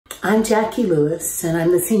I'm Jacqui Lewis, and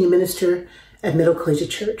I'm the senior minister at Middle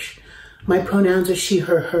Collegiate Church. My pronouns are she,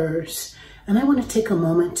 her, hers, and I want to take a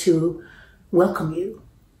moment to welcome you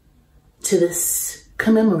to this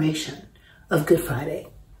commemoration of Good Friday.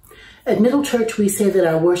 At Middle Church, we say that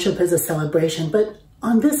our worship is a celebration, but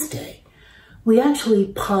on this day, we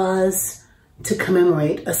actually pause to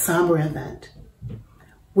commemorate a somber event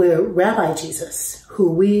where Rabbi Jesus,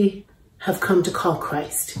 who we have come to call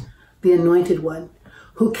Christ, the Anointed One,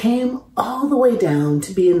 who came all the way down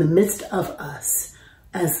to be in the midst of us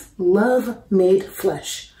as love made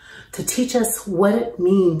flesh, to teach us what it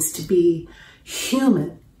means to be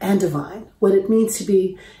human and divine, what it means to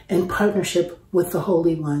be in partnership with the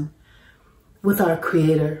Holy One, with our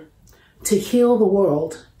Creator, to heal the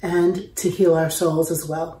world and to heal our souls as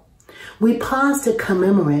well. We pause to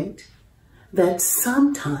commemorate that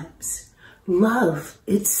sometimes love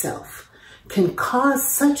itself can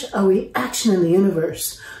cause such a reaction in the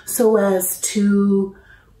universe so as to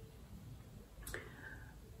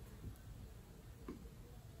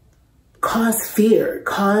cause fear,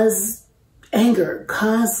 cause anger,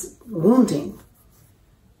 cause wounding,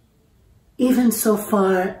 even so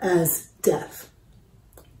far as death.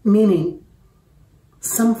 Meaning,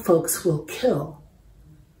 some folks will kill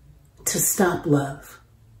to stop love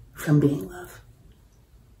from being love.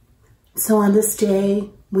 So on this day,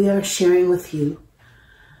 we are sharing with you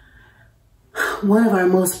one of our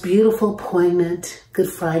most beautiful, poignant Good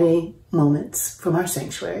Friday moments from our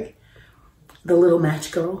sanctuary, The Little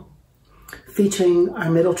Match Girl, featuring our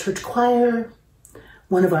Middle Church Choir,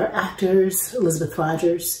 one of our actors, Elizabeth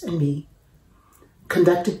Rogers, and me,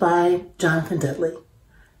 conducted by Jonathan Dudley.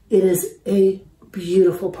 It is a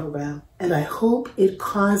beautiful program, and I hope it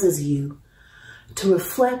causes you to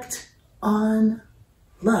reflect on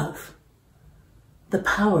love, the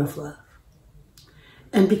power of love.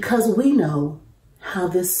 And because we know how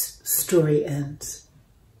this story ends,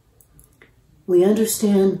 we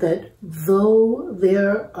understand that though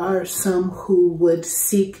there are some who would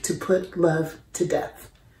seek to put love to death,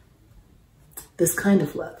 this kind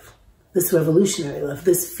of love, this revolutionary love,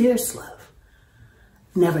 this fierce love,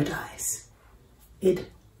 never dies. It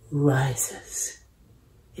rises.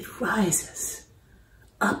 It rises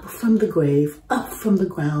up from the grave, up from the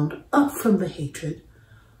ground, up from the hatred,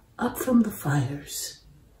 up from the fires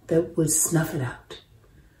that would snuff it out.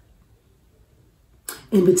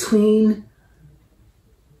 In between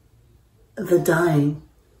the dying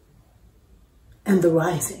and the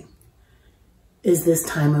rising is this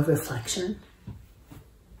time of reflection.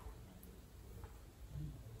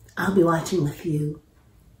 I'll be watching with you.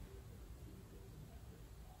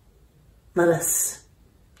 Let us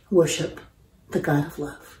worship the God of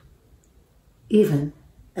love, even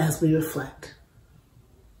as we reflect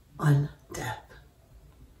on death.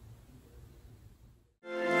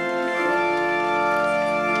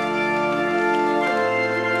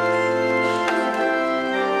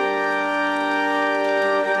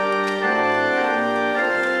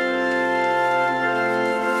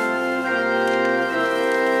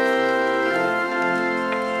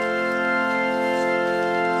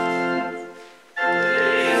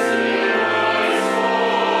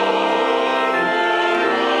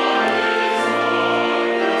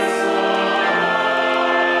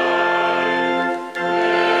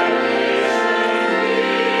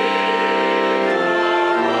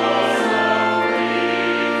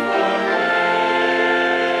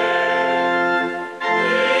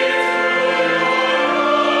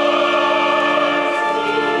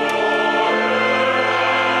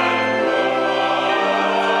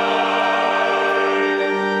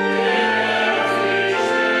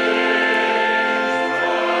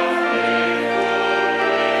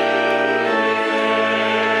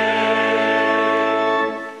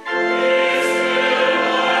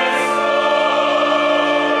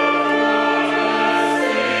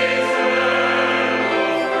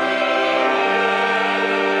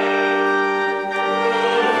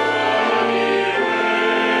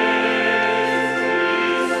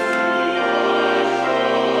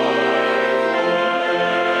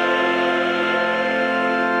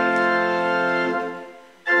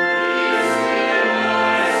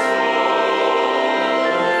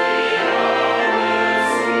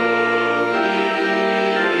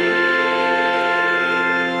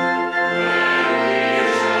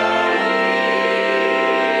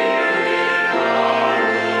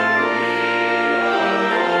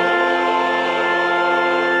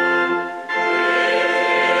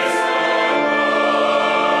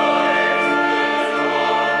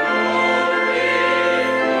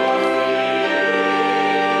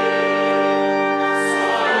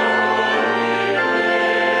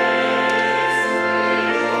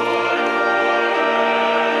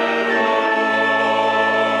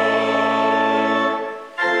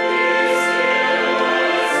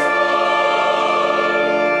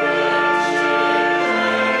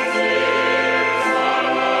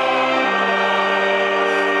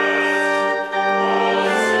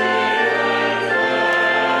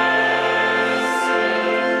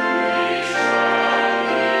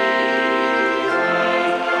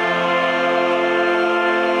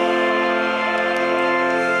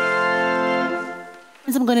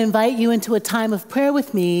 I'm going to invite you into a time of prayer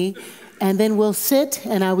with me, and then we'll sit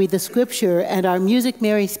and I'll read the scripture, and our Music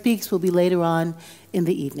Mary Speaks will be later on in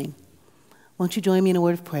the evening. Won't you join me in a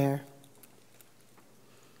word of prayer?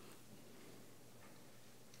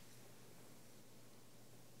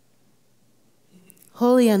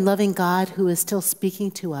 Holy and loving God who is still speaking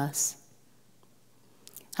to us,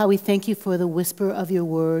 how we thank you for the whisper of your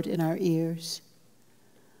word in our ears,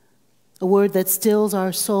 a word that stills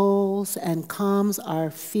our souls and calms our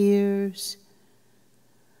fears,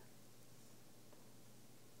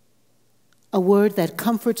 a word that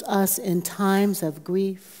comforts us in times of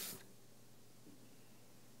grief.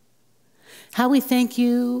 How we thank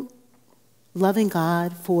you, loving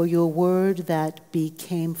God, for your word that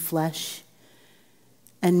became flesh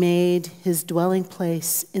and made his dwelling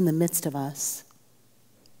place in the midst of us.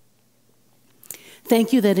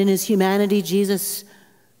 Thank you that in his humanity, Jesus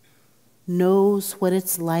knows what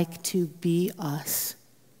it's like to be us,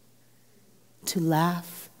 to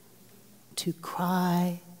laugh, to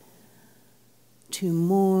cry, to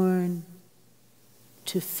mourn,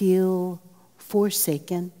 to feel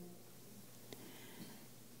forsaken.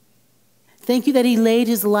 Thank you that he laid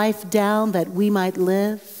his life down that we might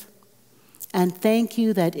live. And thank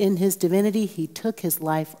you that in his divinity, he took his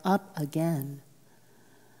life up again.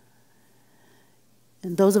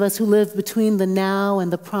 And those of us who live between the now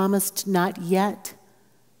and the promised not yet,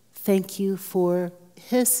 thank you for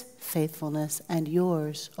his faithfulness and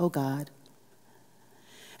yours, O God.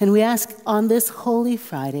 And we ask on this Holy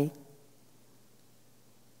Friday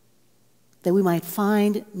that we might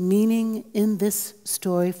find meaning in this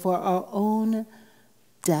story for our own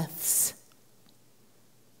deaths,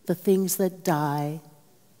 the things that die,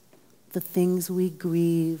 the things we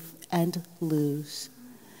grieve and lose.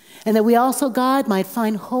 And that we also, God, might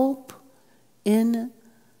find hope in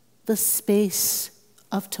the space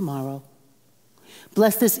of tomorrow.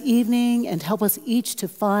 Bless this evening and help us each to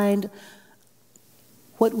find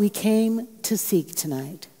what we came to seek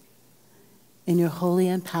tonight. In your holy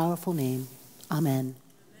and powerful name, amen.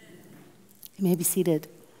 You may be seated.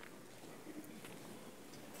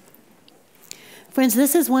 Friends,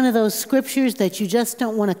 this is one of those scriptures that you just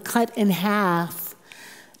don't want to cut in half.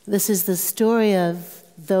 This is the story of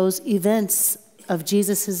those events of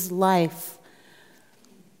Jesus' life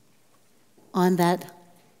on that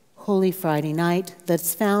Holy Friday night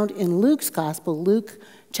that's found in Luke's Gospel, Luke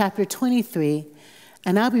chapter 23.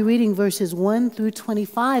 And I'll be reading verses 1 through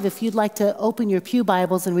 25. If you'd like to open your pew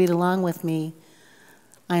Bibles and read along with me,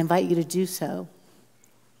 I invite you to do so.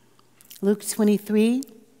 Luke 23,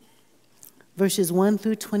 verses 1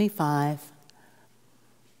 through 25.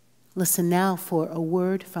 Listen now for a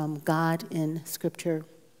word from God in Scripture.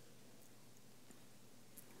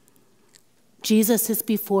 Jesus is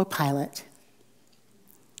before Pilate.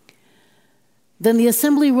 Then the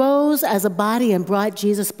assembly rose as a body and brought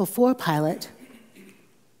Jesus before Pilate.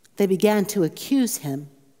 They began to accuse him,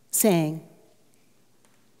 saying,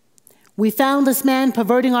 "We found this man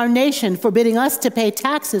perverting our nation, forbidding us to pay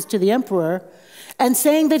taxes to the emperor, and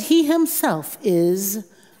saying that he himself is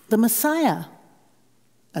the Messiah,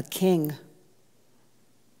 a king."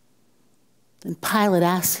 And Pilate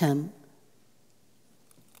asked him,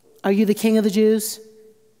 "Are you the king of the Jews?"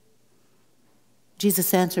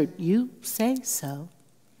 Jesus answered, "You say so."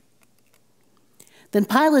 Then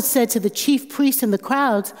Pilate said to the chief priests and the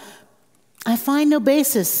crowds, "I find no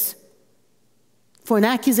basis for an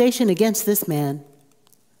accusation against this man."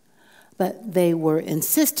 But they were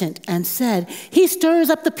insistent and said, "He stirs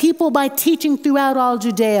up the people by teaching throughout all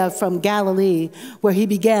Judea, from Galilee, where he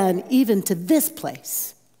began, even to this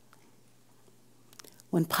place."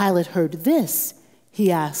 When Pilate heard this, he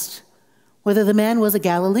asked whether the man was a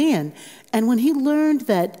Galilean. And when he learned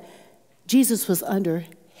that Jesus was under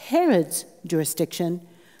Herod's jurisdiction,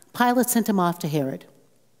 Pilate sent him off to Herod,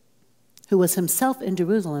 who was himself in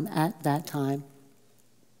Jerusalem at that time.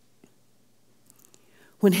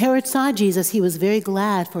 When Herod saw Jesus, he was very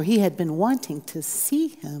glad, for he had been wanting to see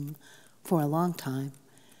him for a long time,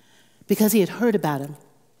 because he had heard about him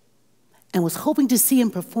and was hoping to see him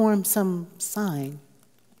perform some sign.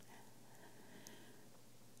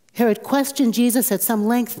 Herod questioned Jesus at some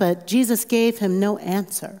length, but Jesus gave him no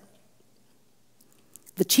answer.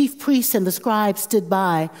 The chief priests and the scribes stood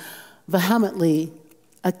by, vehemently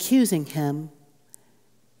accusing him.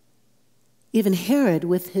 Even Herod,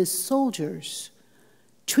 with his soldiers,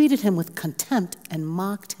 treated him with contempt and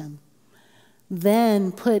mocked him,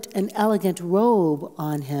 then put an elegant robe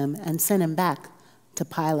on him and sent him back to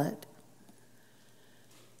Pilate.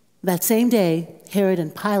 That same day, Herod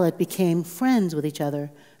and Pilate became friends with each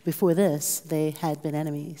other. Before this, they had been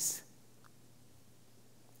enemies.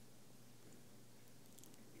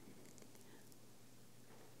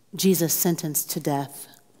 Jesus sentenced to death.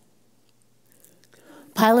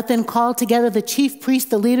 Pilate then called together the chief priests,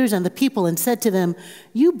 the leaders, and the people and said to them,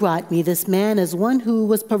 "You brought me this man as one who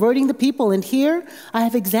was perverting the people, and here I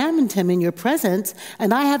have examined him in your presence,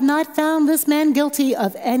 and I have not found this man guilty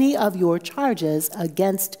of any of your charges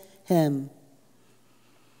against him.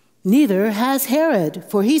 Neither has Herod,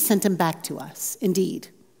 for he sent him back to us. Indeed,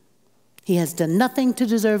 he has done nothing to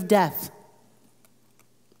deserve death.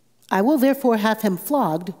 I will therefore have him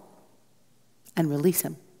flogged and release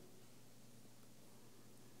him."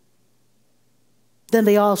 Then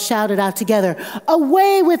they all shouted out together,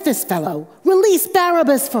 "Away with this fellow! Release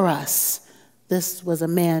Barabbas for us!" This was a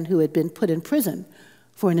man who had been put in prison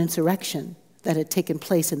for an insurrection that had taken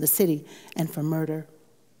place in the city and for murder.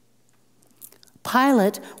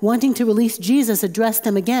 Pilate, wanting to release Jesus, addressed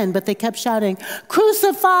them again, but they kept shouting,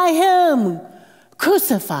 "Crucify him!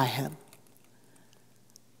 Crucify him!"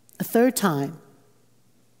 A third time,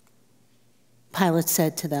 Pilate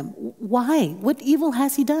said to them, "Why? What evil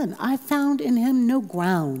has he done? I found in him no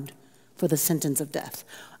ground for the sentence of death.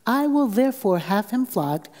 I will therefore have him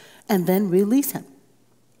flogged and then release him."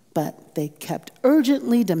 But they kept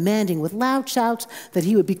urgently demanding with loud shouts that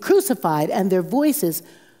he would be crucified, and their voices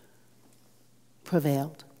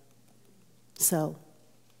prevailed. So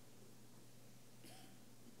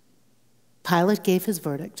Pilate gave his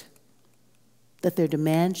verdict that their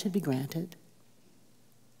demand should be granted.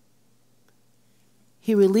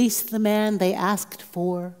 He released the man they asked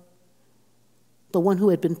for, the one who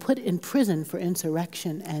had been put in prison for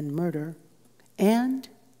insurrection and murder, and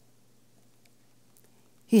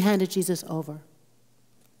he handed Jesus over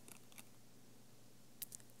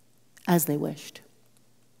as they wished.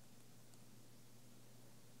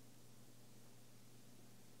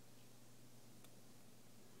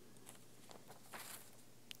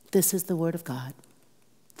 This is the word of God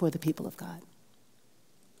for the people of God.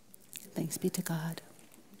 Thanks be to God.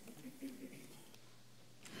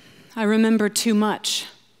 I remember too much.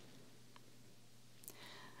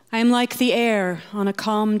 I am like the air on a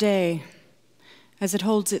calm day as it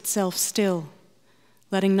holds itself still,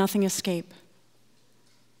 letting nothing escape.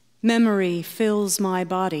 Memory fills my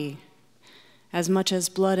body as much as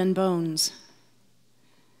blood and bones.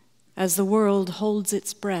 As the world holds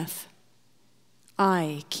its breath,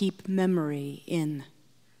 I keep memory in.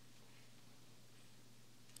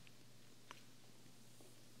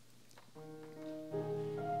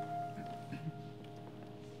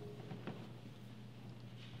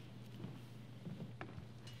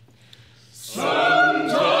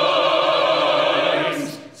 Sometimes I feel like a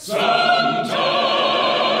motherless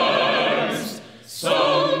child.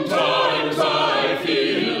 Sometimes I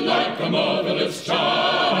feel like a motherless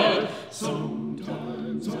child.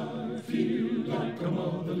 Sometimes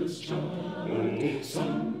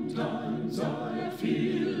I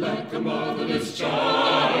feel like a motherless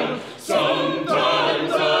child. Sometimes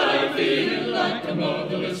I feel like a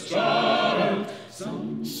motherless child.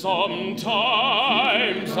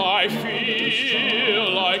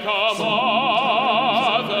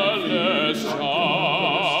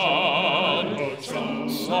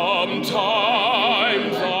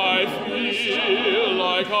 Sometimes I feel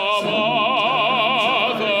like a motherless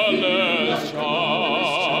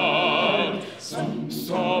child.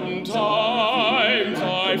 Sometimes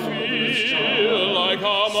I feel like a motherless child. Sometimes I feel like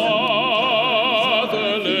a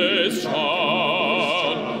motherless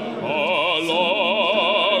child. A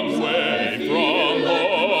long way from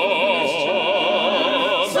home.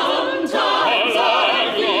 Sometimes I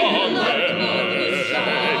feel like a motherless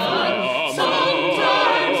child.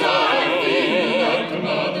 Sometimes I feel like a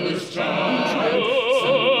motherless child.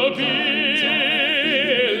 True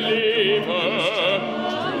believer.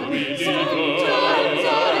 Sometimes I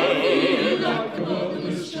feel like a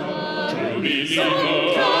motherless child. True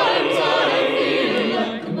Sometimes I feel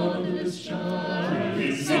like a motherless child.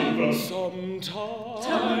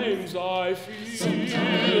 Sometimes I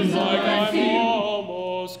feel like I'm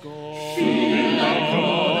almost gone. Feel like a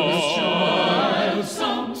motherless child.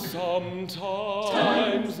 Sometimes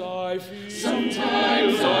I feel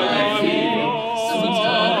like I'm almost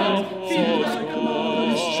gone.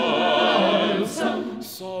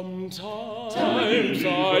 Sometimes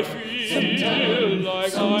I feel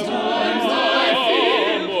like I'm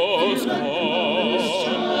almost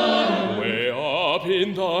gone. Way up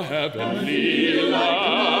in the heavenly land. Way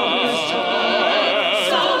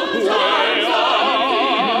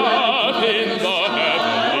up in the heavenly land.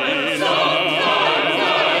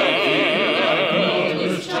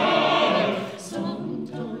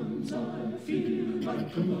 Sometimes I feel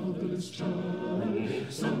like a motherless child.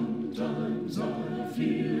 Sometimes I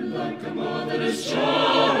feel like a motherless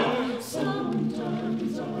child.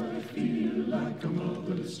 Sometimes I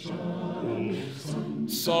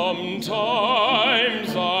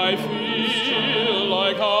Sometimes I feel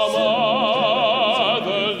like a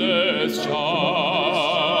motherless child.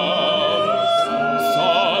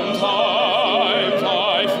 Sometimes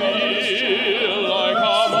I feel like a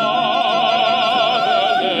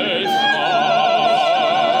motherless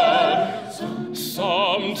child.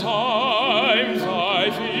 Sometimes I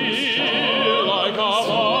feel like a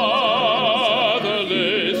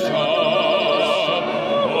motherless child.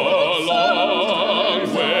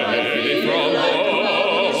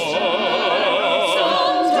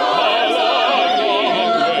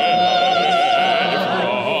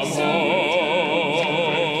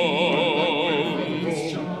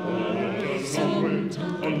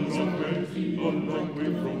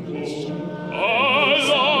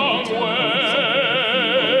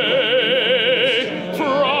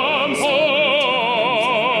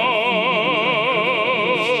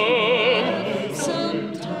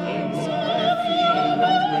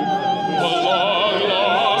 A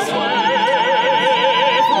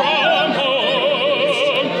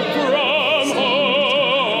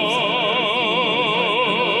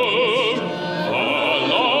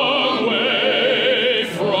long way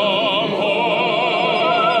from home.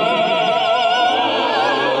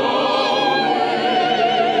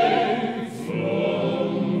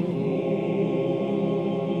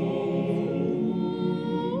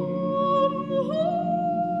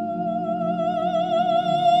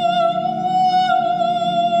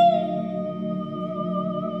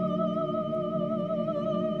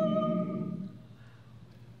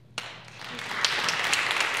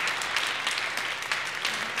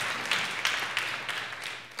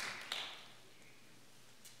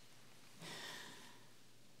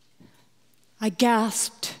 I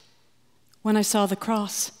gasped when I saw the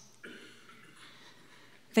cross.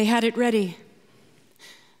 They had it ready,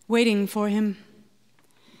 waiting for him.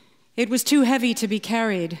 It was too heavy to be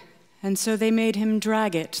carried, and so they made him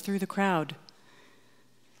drag it through the crowd.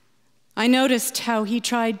 I noticed how he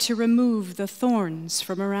tried to remove the thorns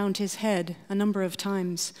from around his head a number of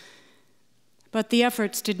times, but the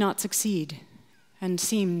efforts did not succeed and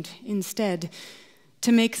seemed, instead,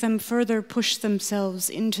 to make them further push themselves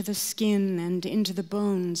into the skin and into the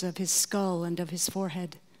bones of his skull and of his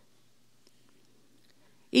forehead.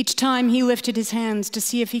 Each time he lifted his hands to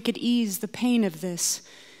see if he could ease the pain of this,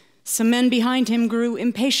 some men behind him grew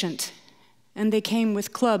impatient, and they came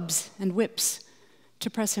with clubs and whips to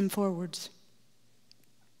press him forwards.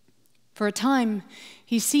 For a time,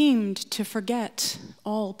 he seemed to forget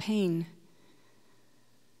all pain,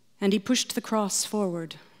 and he pushed the cross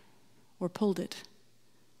forward, or pulled it.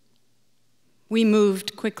 We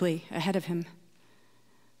moved quickly ahead of him.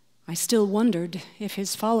 I still wondered if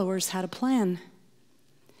his followers had a plan,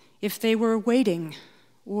 if they were waiting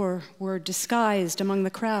or were disguised among the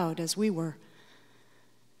crowd as we were.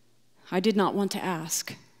 I did not want to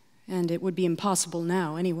ask, and it would be impossible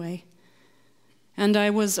now anyway. And I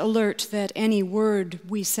was alert that any word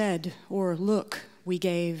we said or look we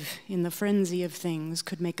gave in the frenzy of things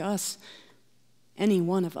could make us, any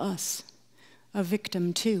one of us, a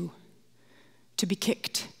victim too, to be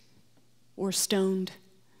kicked or stoned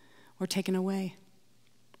or taken away.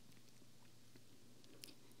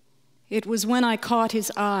 It was when I caught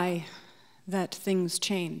his eye that things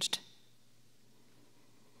changed.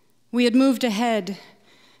 We had moved ahead,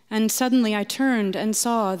 and suddenly I turned and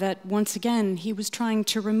saw that once again he was trying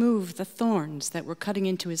to remove the thorns that were cutting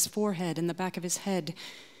into his forehead and the back of his head,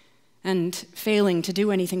 and failing to do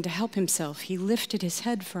anything to help himself, he lifted his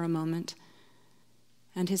head for a moment,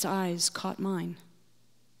 and his eyes caught mine.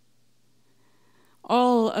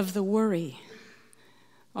 All of the worry,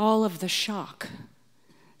 all of the shock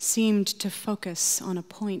seemed to focus on a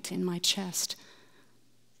point in my chest.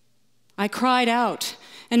 I cried out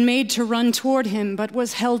and made to run toward him, but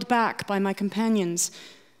was held back by my companions,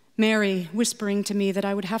 Mary whispering to me that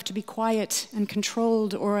I would have to be quiet and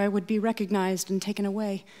controlled or I would be recognized and taken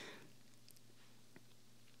away.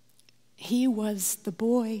 He was the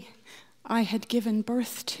boy I had given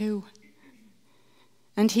birth to,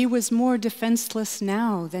 and he was more defenseless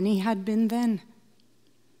now than he had been then.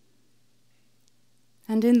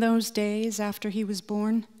 And in those days after he was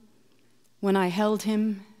born, when I held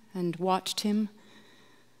him and watched him,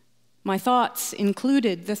 my thoughts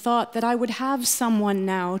included the thought that I would have someone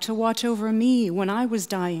now to watch over me when I was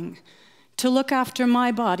dying, to look after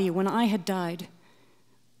my body when I had died.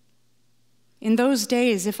 In those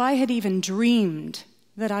days, if I had even dreamed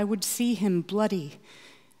that I would see him bloody,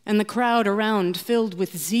 and the crowd around filled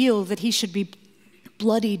with zeal that he should be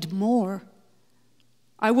bloodied more,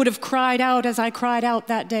 I would have cried out as I cried out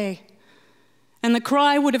that day, And the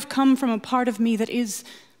cry would have come from a part of me that is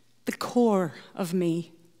the core of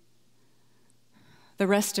me. The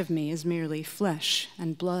rest of me is merely flesh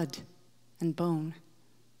and blood and bone.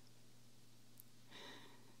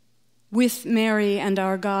 With Mary and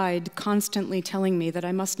our guide constantly telling me that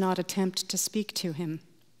I must not attempt to speak to him,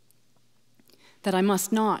 that I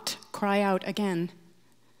must not cry out again,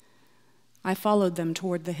 I followed them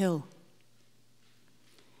toward the hill.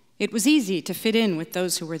 It was easy to fit in with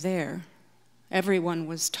those who were there. Everyone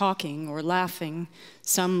was talking or laughing,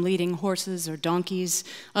 some leading horses or donkeys,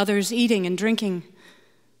 others eating and drinking.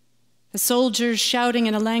 The soldiers shouting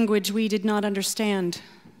in a language we did not understand,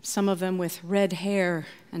 some of them with red hair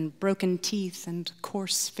and broken teeth and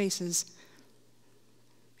coarse faces.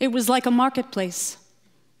 It was like a marketplace,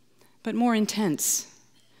 but more intense,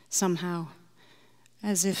 somehow,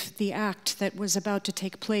 as if the act that was about to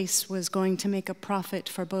take place was going to make a profit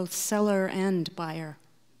for both seller and buyer.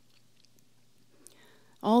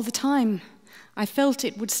 All the time, I felt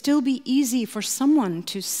it would still be easy for someone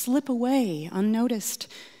to slip away unnoticed,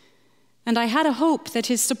 and I had a hope that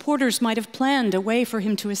his supporters might have planned a way for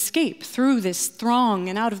him to escape through this throng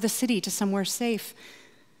and out of the city to somewhere safe.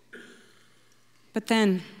 But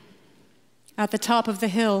then, at the top of the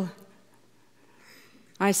hill,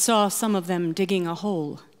 I saw some of them digging a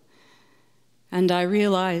hole, and I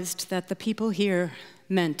realized that the people here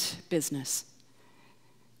meant business.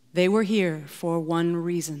 They were here for one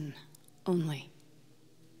reason only.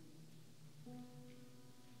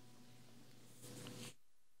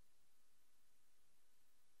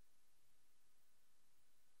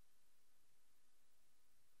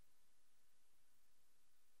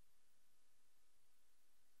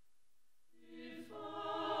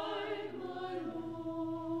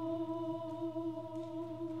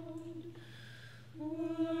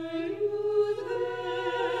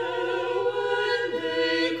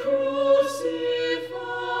 Crucified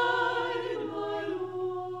my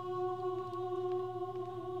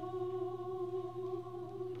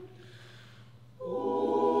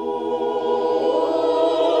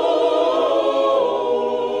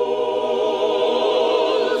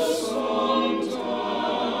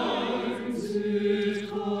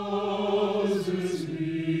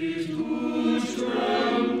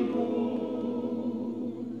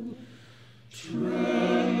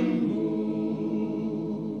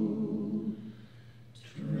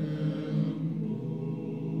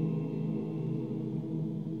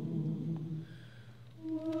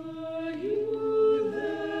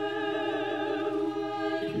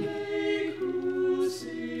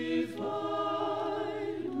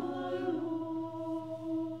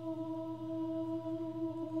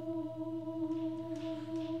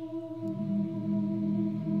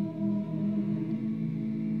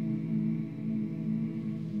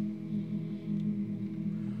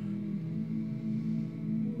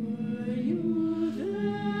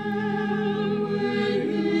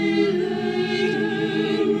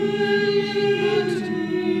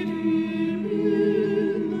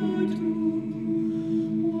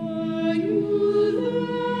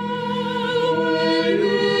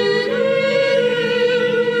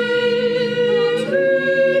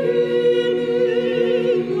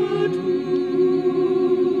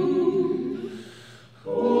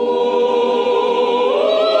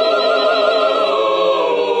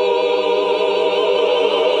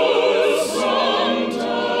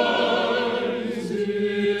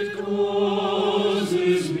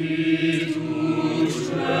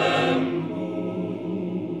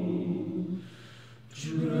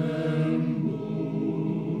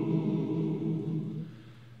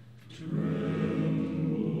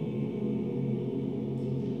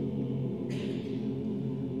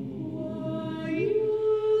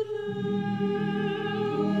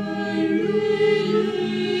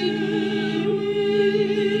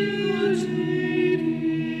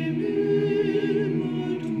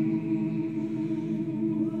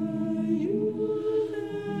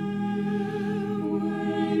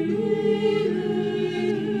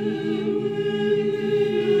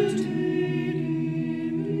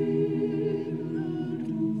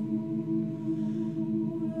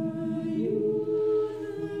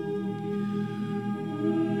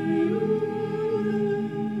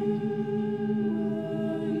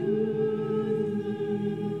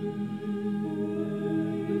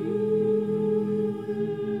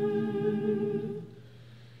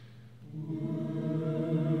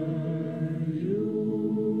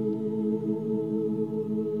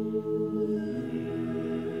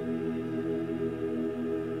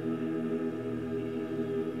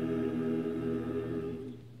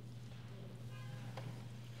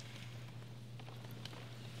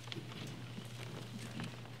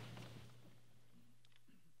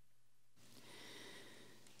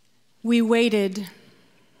We waited,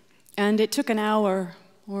 and it took an hour,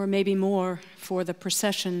 or maybe more, for the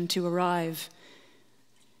procession to arrive.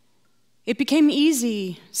 It became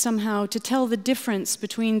easy, somehow, to tell the difference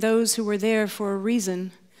between those who were there for a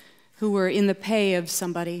reason, who were in the pay of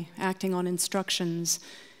somebody, acting on instructions,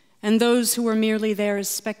 and those who were merely there as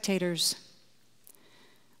spectators.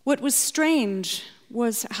 What was strange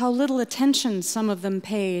was how little attention some of them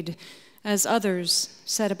paid as others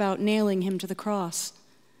set about nailing him to the cross,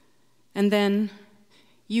 and then,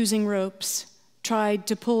 using ropes, tried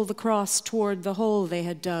to pull the cross toward the hole they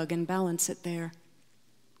had dug and balance it there.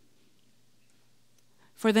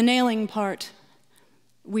 For the nailing part,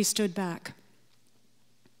 we stood back.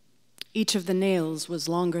 Each of the nails was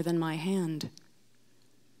longer than my hand.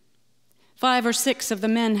 5 or 6 of the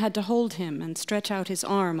men had to hold him and stretch out his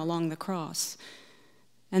arm along the cross.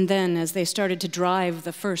 And then, as they started to drive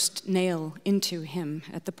the first nail into him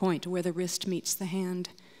at the point where the wrist meets the hand,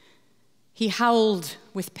 he howled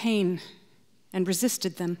with pain and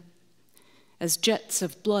resisted them as jets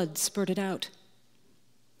of blood spurted out.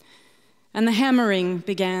 And the hammering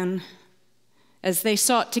began as they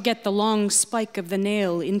sought to get the long spike of the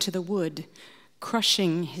nail into the wood,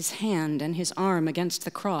 crushing his hand and his arm against the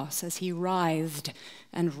cross as he writhed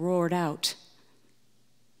and roared out.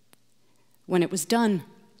 When it was done,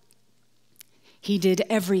 he did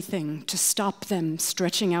everything to stop them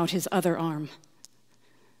stretching out his other arm.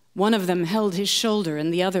 One of them held his shoulder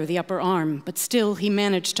and the other the upper arm, but still he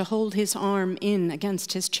managed to hold his arm in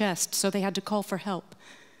against his chest, so they had to call for help.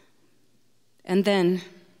 And then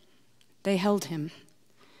they held him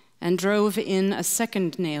and drove in a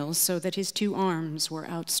second nail so that his 2 arms were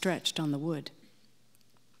outstretched on the wood.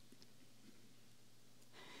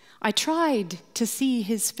 I tried to see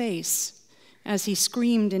his face as he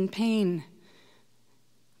screamed in pain,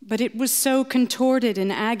 but it was so contorted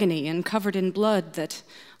in agony and covered in blood that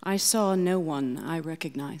I saw no one I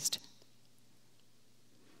recognized.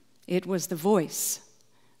 It was the voice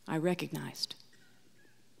I recognized,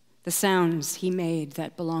 the sounds he made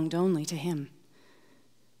that belonged only to him.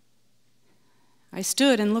 I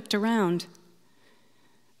stood and looked around.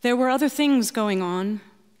 There were other things going on,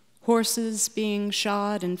 horses being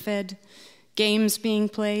shod and fed, games being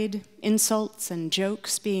played, insults and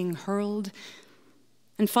jokes being hurled,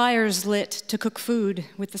 and fires lit to cook food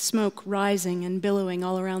with the smoke rising and billowing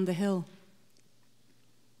all around the hill.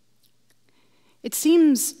 It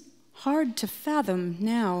seems hard to fathom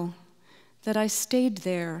now that I stayed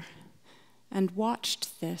there and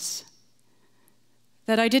watched this,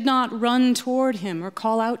 that I did not run toward him or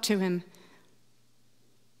call out to him,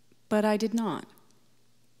 but I did not.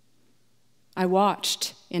 I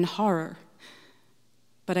watched in horror,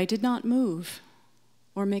 but I did not move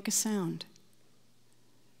or make a sound.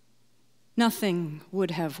 Nothing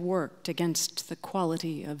would have worked against the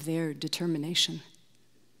quality of their determination.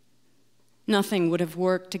 Nothing would have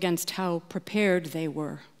worked against how prepared they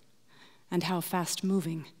were and how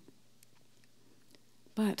fast-moving.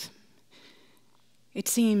 But it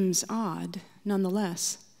seems odd,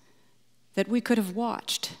 nonetheless, that we could have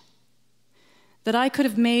watched, that I could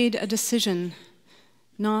have made a decision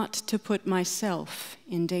not to put myself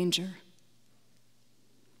in danger.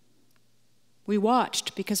 We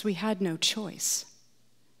watched because we had no choice.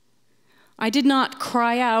 I did not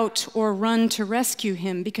cry out or run to rescue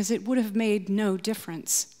him because it would have made no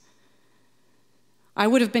difference. I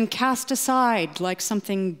would have been cast aside like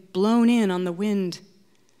something blown in on the wind.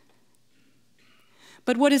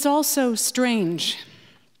 But what is also strange,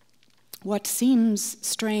 what seems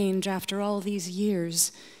strange after all these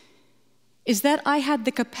years, is that I had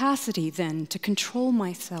the capacity then to control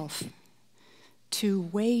myself, to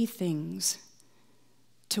weigh things,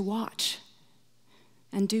 to watch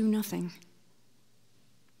and do nothing,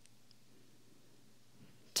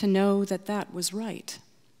 to know that that was right.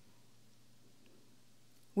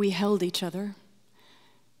 We held each other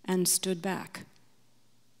and stood back.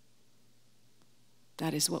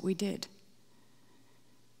 That is what we did.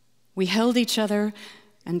 We held each other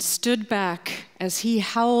and stood back as he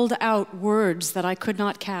howled out words that I could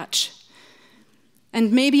not catch.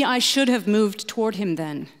 And maybe I should have moved toward him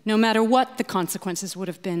then, no matter what the consequences would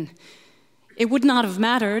have been. It would not have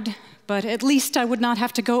mattered, but at least I would not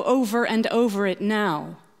have to go over and over it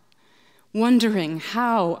now, wondering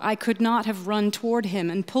how I could not have run toward him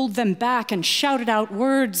and pulled them back and shouted out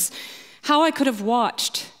words, how I could have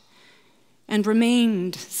watched and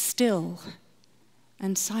remained still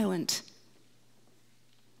and silent.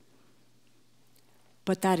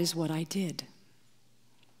 But that is what I did.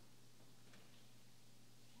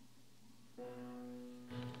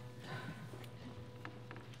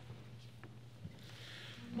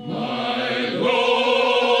 My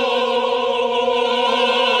Lord.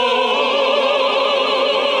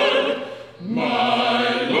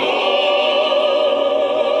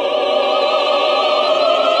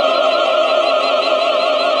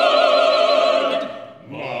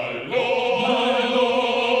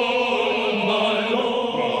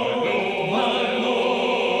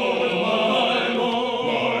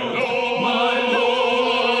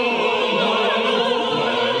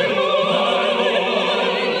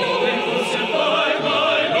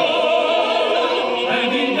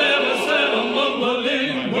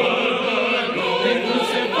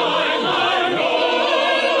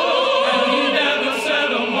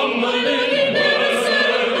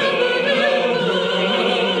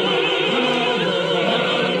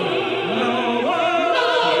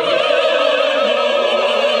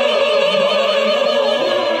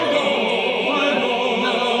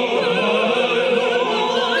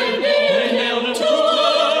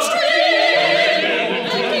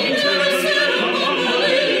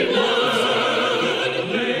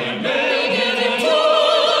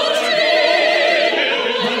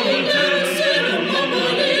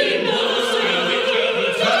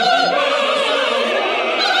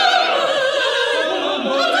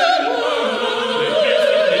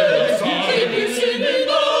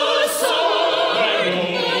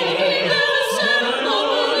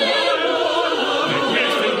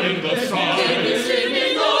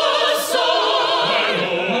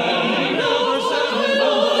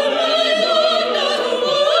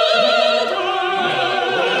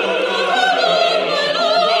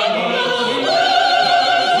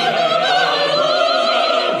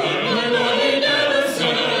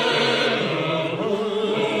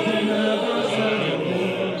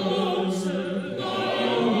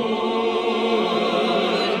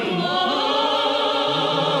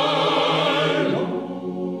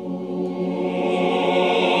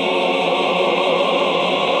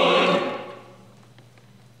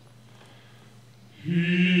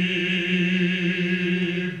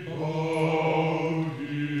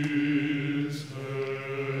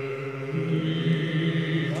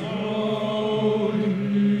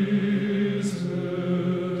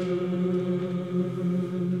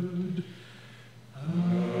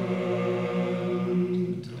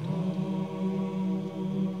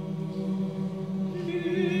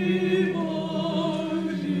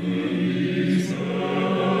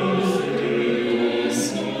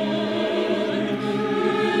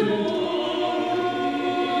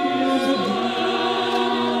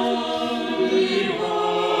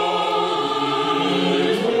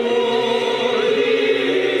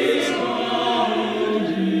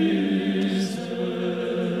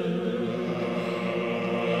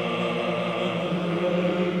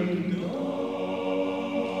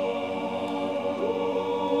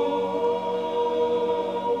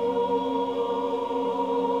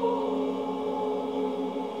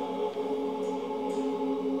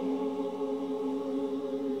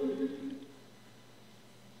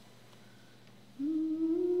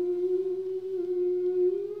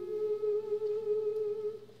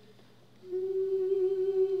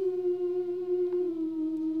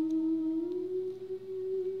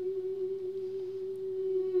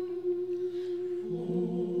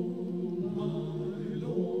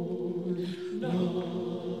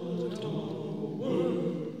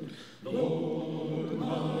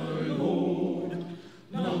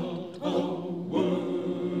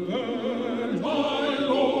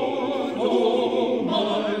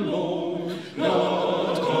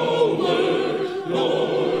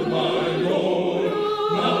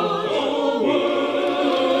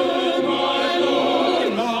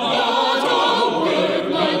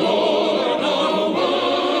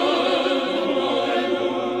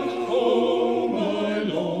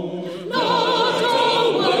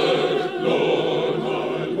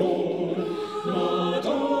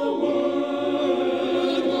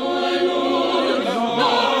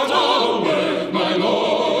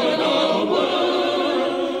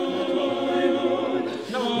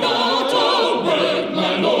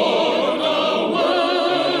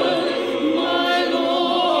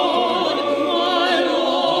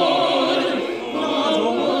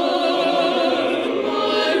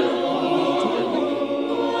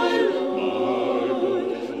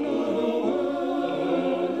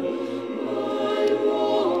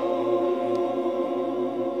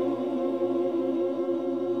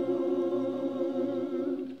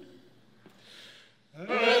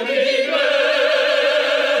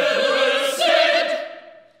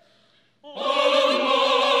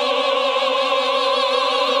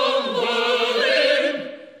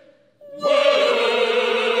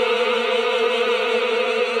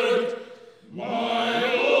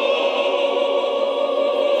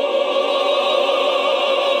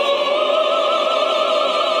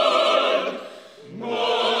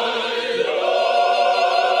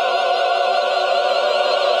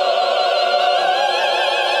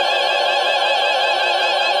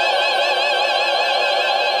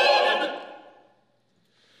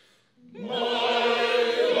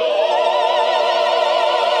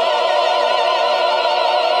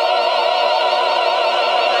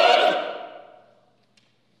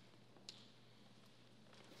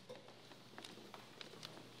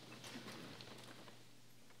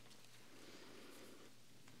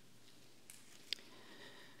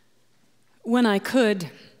 When I could,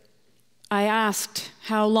 I asked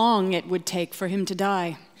how long it would take for him to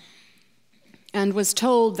die, and was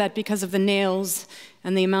told that because of the nails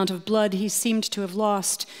and the amount of blood he seemed to have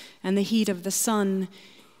lost and the heat of the sun,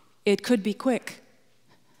 it could be quick.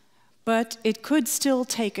 But it could still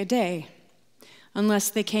take a day, unless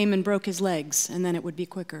they came and broke his legs, and then it would be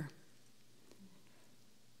quicker.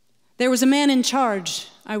 There was a man in charge,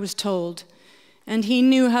 I was told, and he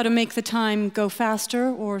knew how to make the time go faster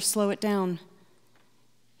or slow it down.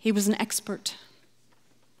 He was an expert.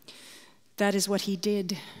 That is what he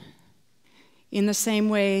did, in the same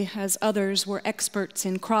way as others were experts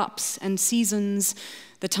in crops and seasons,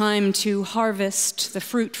 the time to harvest the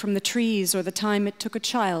fruit from the trees, or the time it took a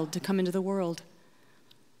child to come into the world.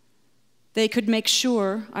 They could make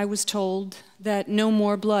sure, I was told, that no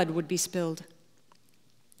more blood would be spilled.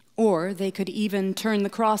 Or they could even turn the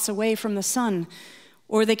cross away from the sun,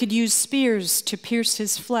 or they could use spears to pierce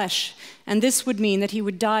his flesh, and this would mean that he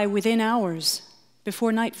would die within hours,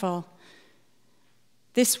 before nightfall.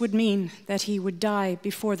 This would mean that he would die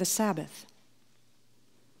before the Sabbath.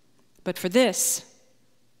 But for this,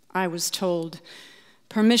 I was told,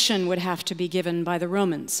 permission would have to be given by the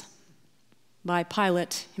Romans, by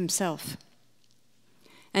Pilate himself.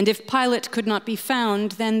 And if Pilate could not be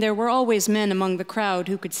found, then there were always men among the crowd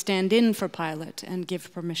who could stand in for Pilate and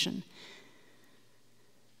give permission.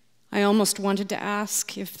 I almost wanted to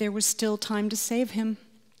ask if there was still time to save him,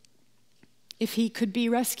 if he could be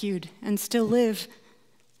rescued and still live.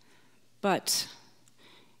 But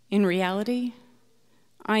in reality,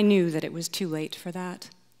 I knew that it was too late for that.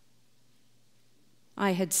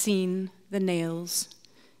 I had seen the nails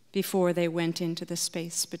before they went into the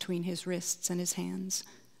space between his wrists and his hands.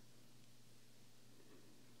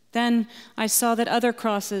 Then I saw that other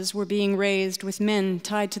crosses were being raised with men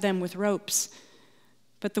tied to them with ropes,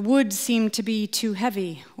 but the wood seemed to be too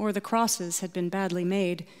heavy, or the crosses had been badly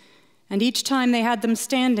made, and each time they had them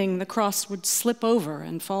standing, the cross would slip over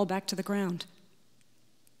and fall back to the ground.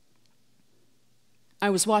 I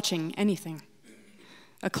was watching anything.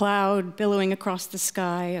 A cloud billowing across the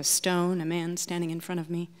sky, a stone, a man standing in front of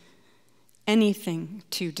me. Anything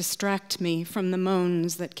to distract me from the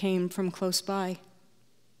moans that came from close by.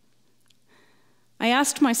 I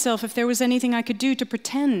asked myself if there was anything I could do to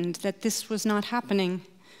pretend that this was not happening,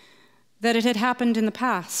 that it had happened in the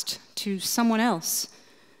past to someone else,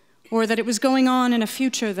 or that it was going on in a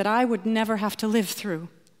future that I would never have to live through.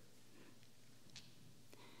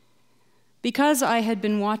 Because I had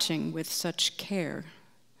been watching with such care,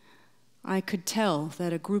 I could tell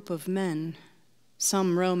that a group of men,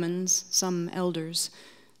 some Romans, some elders,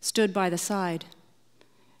 stood by the side,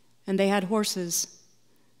 and they had horses.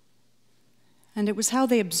 And it was how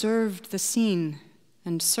they observed the scene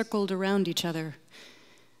and circled around each other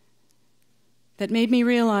that made me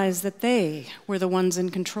realize that they were the ones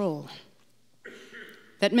in control.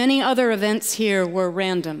 That many other events here were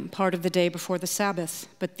random, part of the day before the Sabbath,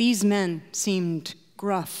 but these men seemed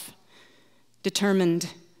gruff,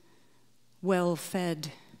 determined,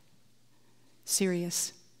 well-fed,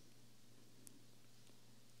 serious.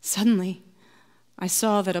 Suddenly, I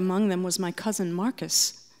saw that among them was my cousin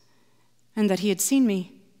Marcus, and that he had seen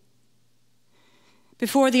me.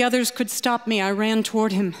 Before the others could stop me, I ran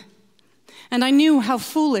toward him. And I knew how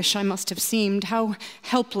foolish I must have seemed, how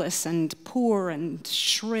helpless and poor and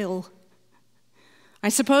shrill. I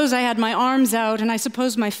suppose I had my arms out, and I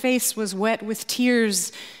suppose my face was wet with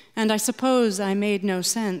tears, and I suppose I made no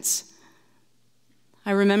sense.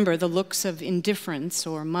 I remember the looks of indifference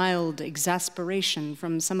or mild exasperation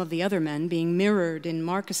from some of the other men being mirrored in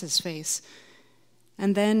Marcus's face,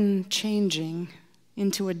 and then changing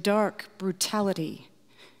into a dark brutality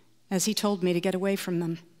as he told me to get away from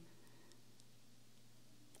them.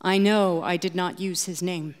 I know I did not use his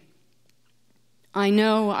name. I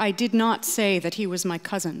know I did not say that he was my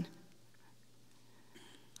cousin.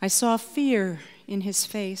 I saw fear in his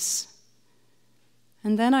face,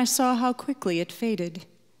 and then I saw how quickly it faded,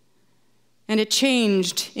 and it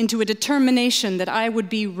changed into a determination that I would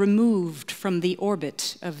be removed from the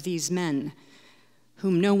orbit of these men,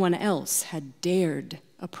 whom no one else had dared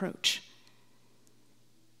approach.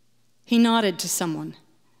 He nodded to someone,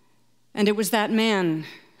 and it was that man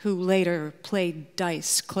who later played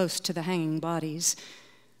dice close to the hanging bodies,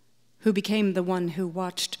 who became the one who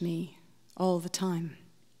watched me all the time,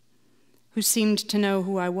 who seemed to know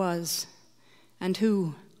who I was, and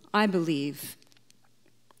who, I believe,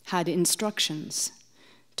 had instructions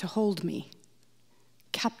to hold me,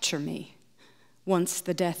 capture me, once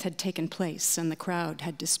the death had taken place and the crowd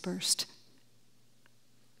had dispersed.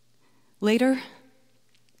 Later,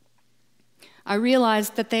 I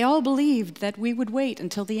realized that they all believed that we would wait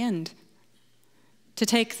until the end, to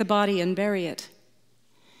take the body and bury it.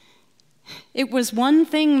 It was one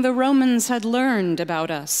thing the Romans had learned about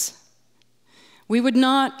us. We would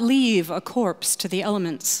not leave a corpse to the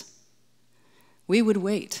elements. We would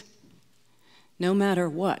wait, no matter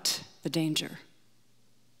what the danger.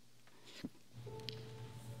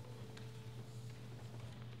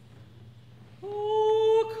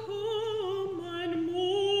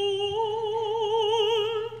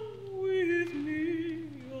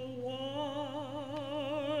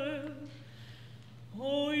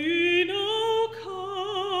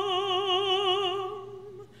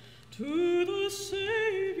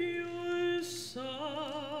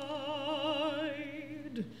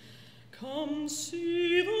 Come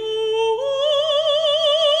see the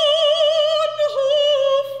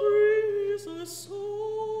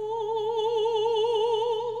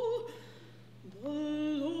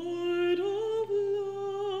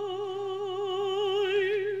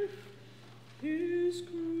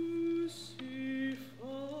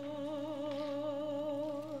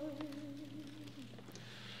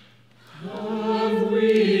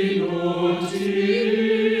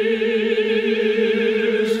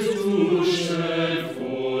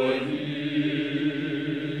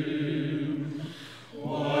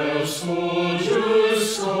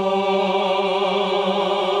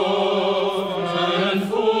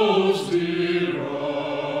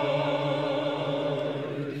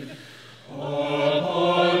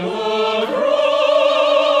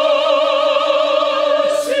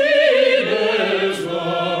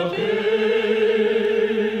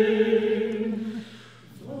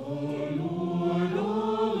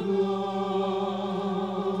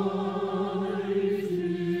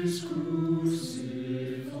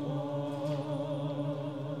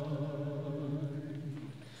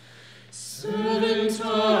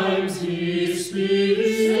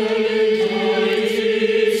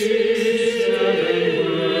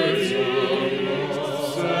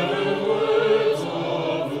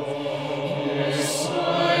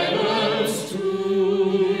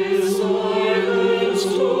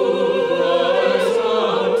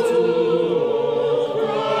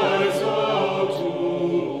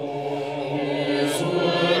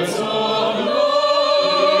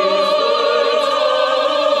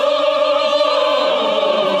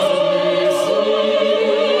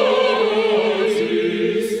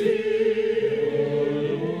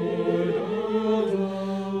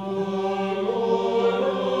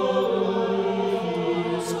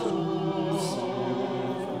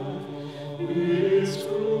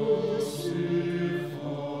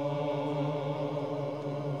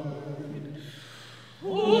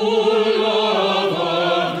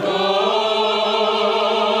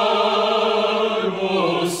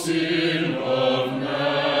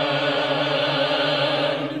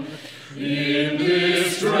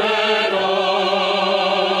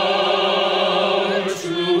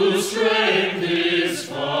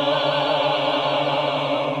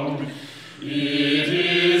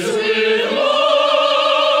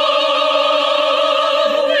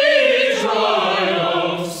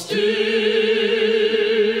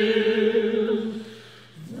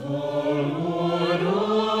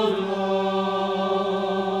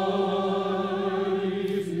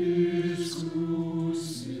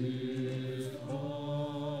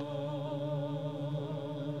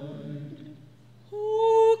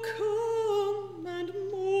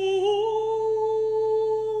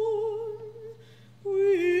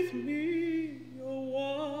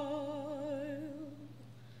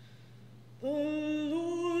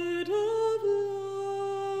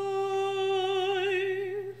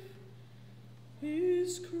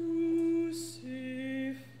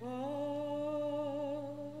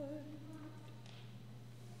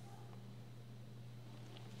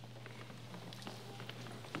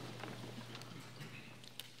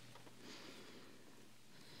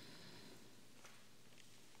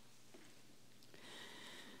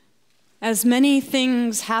As many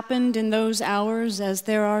things happened in those hours as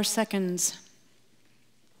there are seconds.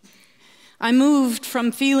 I moved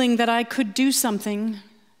from feeling that I could do something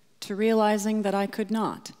to realizing that I could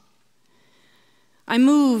not. I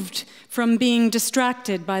moved from being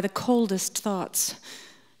distracted by the coldest thoughts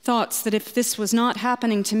that if this was not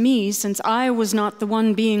happening to me, since I was not the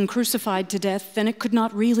one being crucified to death, then it could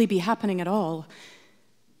not really be happening at all,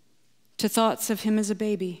 to thoughts of him as a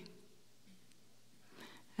baby,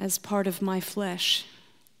 as part of my flesh,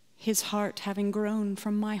 his heart having grown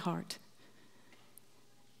from my heart.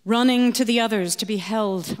 Running to the others to be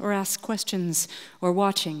held or ask questions, or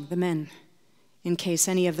watching the men, in case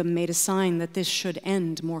any of them made a sign that this should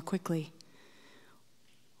end more quickly.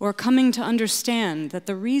 Or coming to understand that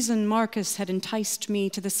the reason Marcus had enticed me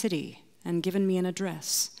to the city and given me an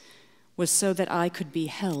address was so that I could be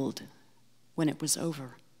held when it was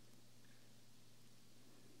over.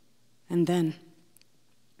 And then,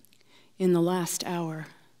 in the last hour,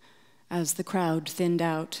 as the crowd thinned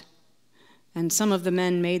out and some of the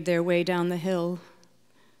men made their way down the hill,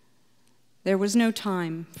 there was no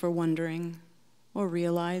time for wondering or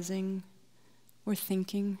realizing or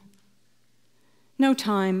thinking. No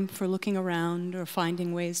time for looking around or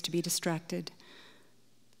finding ways to be distracted.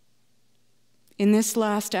 In this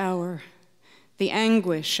last hour, the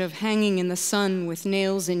anguish of hanging in the sun with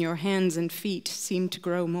nails in your hands and feet seemed to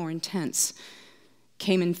grow more intense,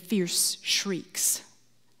 came in fierce shrieks,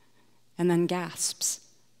 and then gasps.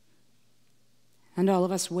 And all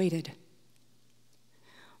of us waited.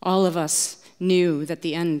 All of us knew that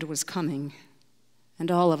the end was coming, and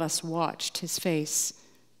all of us watched his face,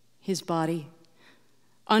 his body,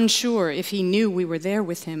 unsure if he knew we were there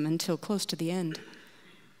with him until close to the end,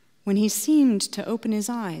 when he seemed to open his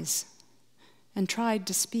eyes and tried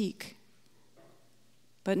to speak.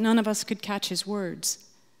 But none of us could catch his words,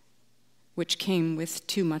 which came with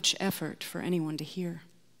too much effort for anyone to hear.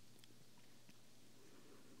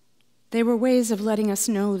 They were ways of letting us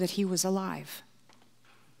know that he was alive.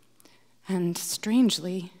 And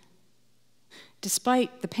strangely,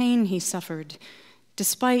 despite the pain he suffered,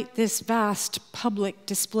 despite this vast public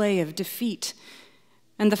display of defeat,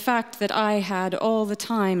 and the fact that I had all the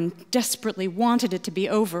time desperately wanted it to be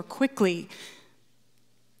over quickly,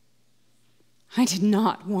 I did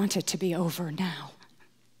not want it to be over now.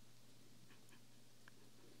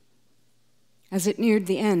 As it neared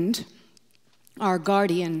the end, our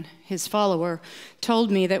guardian, his follower, told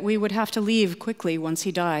me that we would have to leave quickly once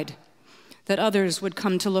he died, that others would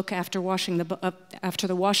come to look after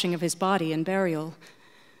the washing of his body and burial,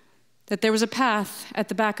 that there was a path at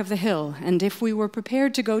the back of the hill, and if we were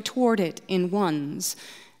prepared to go toward it in ones,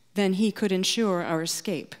 then he could ensure our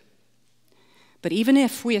escape. But even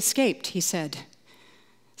if we escaped, he said,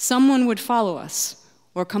 someone would follow us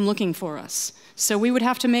or come looking for us, so we would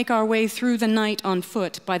have to make our way through the night on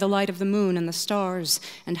foot by the light of the moon and the stars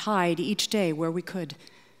and hide each day where we could.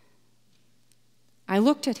 I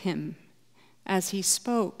looked at him as he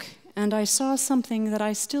spoke, and I saw something that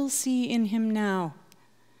I still see in him now.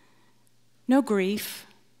 No grief,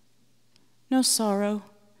 no sorrow,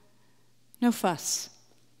 no fuss.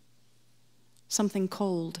 Something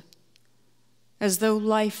cold, as though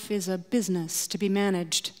life is a business to be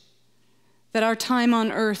managed, that our time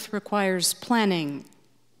on earth requires planning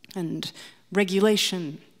and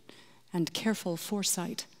regulation and careful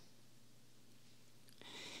foresight.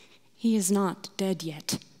 He is not dead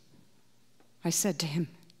yet, I said to him.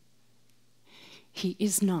 He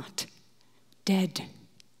is not dead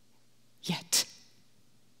yet.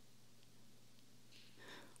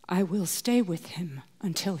 I will stay with him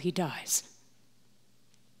until he dies.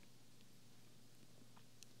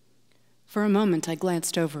 For a moment, I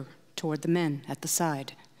glanced over toward the men at the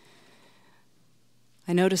side.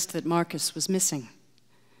 I noticed that Marcus was missing,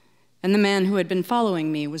 and the man who had been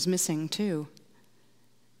following me was missing too.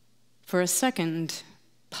 For a second,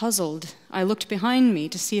 puzzled, I looked behind me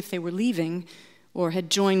to see if they were leaving or had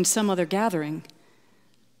joined some other gathering.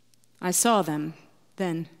 I saw them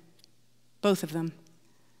then, both of them,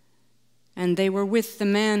 and they were with the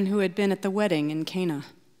man who had been at the wedding in Cana,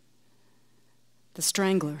 the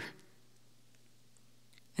strangler.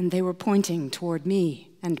 And they were pointing toward me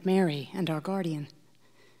and Mary and our guardian,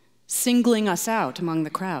 singling us out among the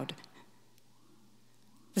crowd.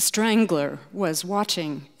 The strangler was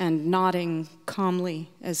watching and nodding calmly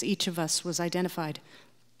as each of us was identified.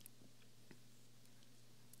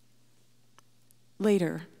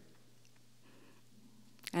 Later,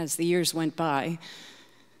 as the years went by,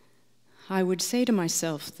 I would say to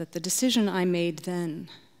myself that the decision I made then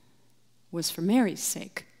was for Mary's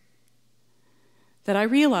sake, that I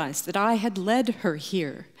realized that I had led her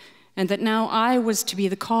here and that now I was to be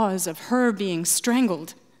the cause of her being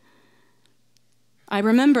strangled. I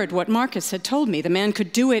remembered what Marcus had told me. The man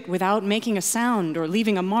could do it without making a sound or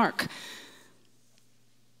leaving a mark.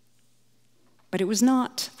 But it was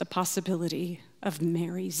not the possibility of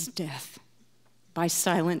Mary's death by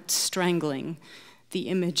silent strangling, the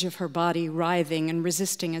image of her body writhing and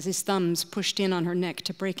resisting as his thumbs pushed in on her neck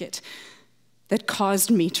to break it, that caused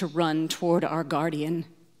me to run toward our guardian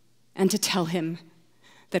and to tell him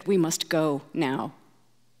that we must go now.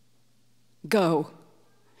 Go,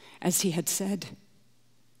 as he had said,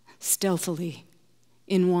 stealthily,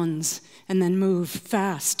 in ones, and then move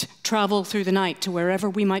fast, travel through the night to wherever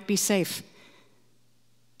we might be safe.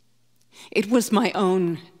 It was my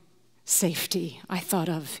own safety I thought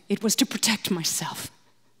of. It was to protect myself.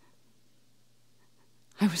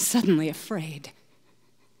 I was suddenly afraid,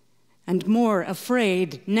 and more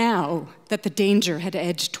afraid now that the danger had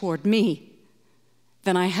edged toward me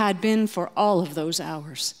than I had been for all of those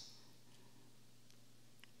hours.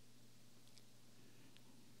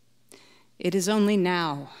 It is only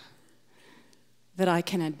now that I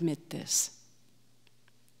can admit this.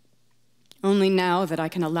 Only now that I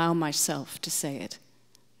can allow myself to say it.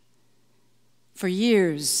 For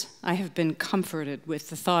years, I have been comforted with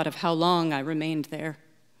the thought of how long I remained there,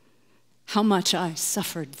 how much I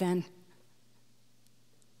suffered then.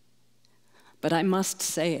 But I must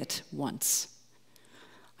say it once.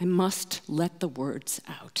 I must let the words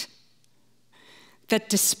out. That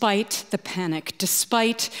despite the panic,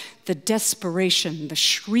 despite the desperation, the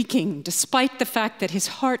shrieking, despite the fact that his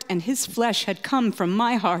heart and his flesh had come from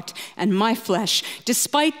my heart and my flesh,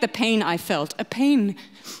 despite the pain I felt, a pain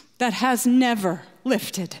that has never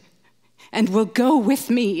lifted and will go with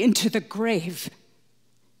me into the grave.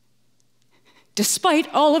 Despite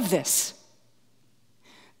all of this,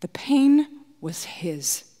 the pain was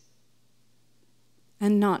his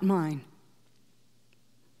and not mine.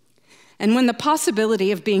 And when the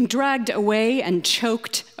possibility of being dragged away and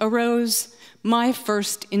choked arose, my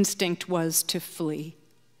first instinct was to flee.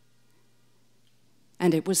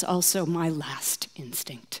 And it was also my last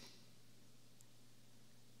instinct.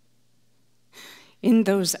 In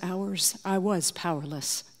those hours, I was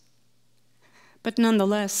powerless. But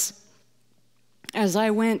nonetheless, as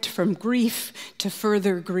I went from grief to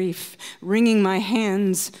further grief, wringing my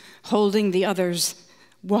hands, holding the others,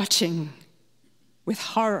 watching with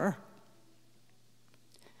horror,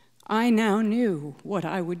 I now knew what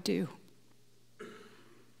I would do.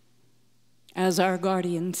 As our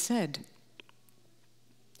guardian said,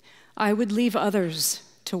 I would leave others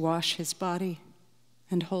to wash his body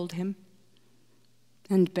and hold him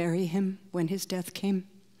and bury him when his death came.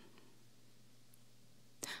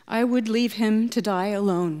 I would leave him to die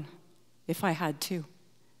alone if I had to.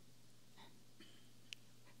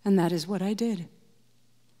 And that is what I did.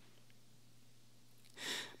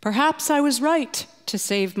 Perhaps I was right to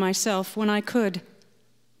save myself when I could.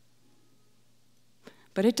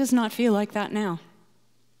 But it does not feel like that now.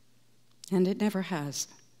 And it never has.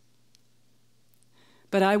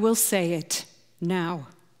 But I will say it now.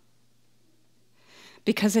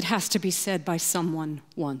 Because it has to be said by someone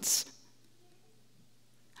once.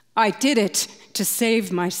 I did it to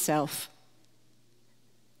save myself.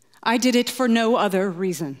 I did it for no other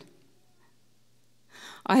reason.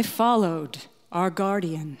 I followed our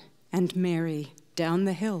guardian and Mary down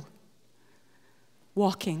the hill,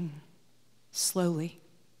 walking slowly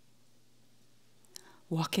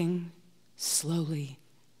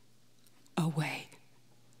away.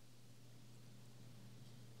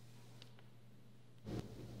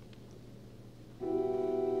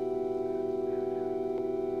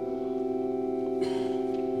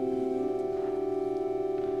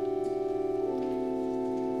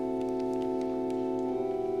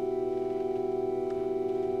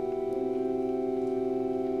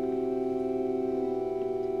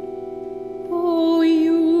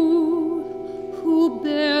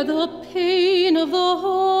 The pain of the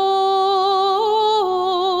whole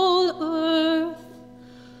earth,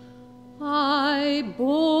 I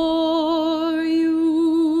bore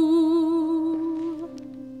you.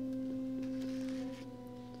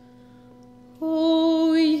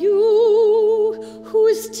 Oh, you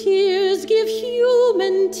whose tears give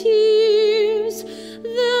human tears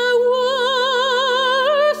their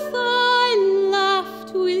worth, I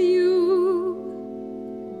laughed with you.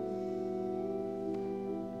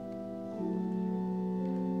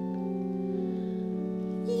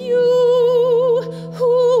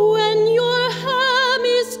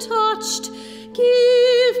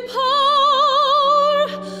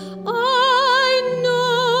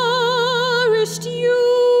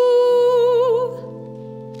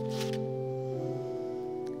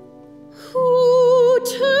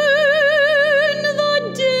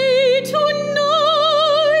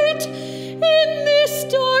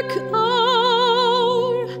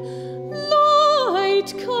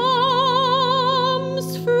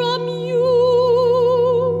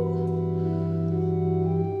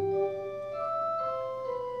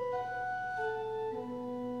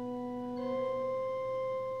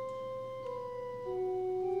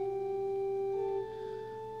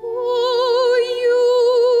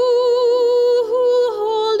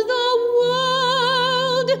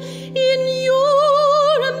 In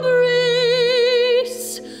your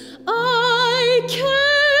embrace,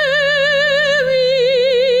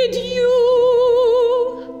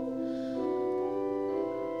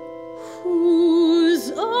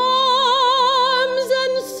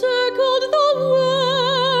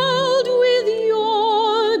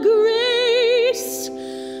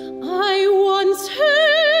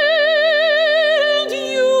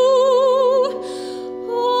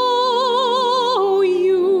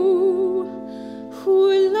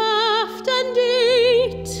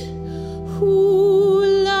 who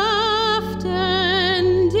laughed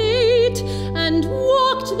and ate and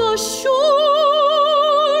walked the shore.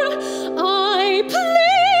 I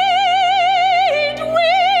played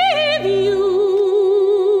with you,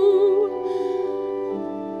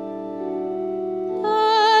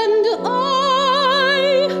 and I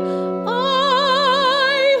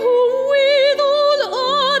who with all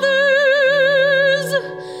others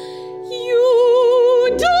you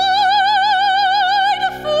died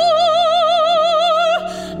for,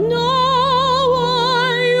 now I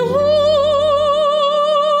hold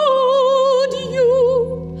you,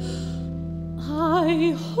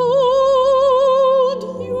 I hold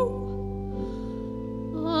you,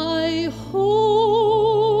 I hold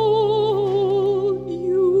you.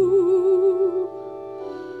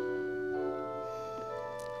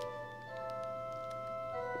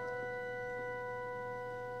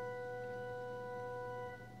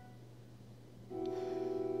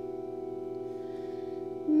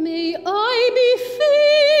 May I be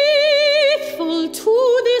faithful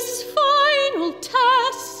to this final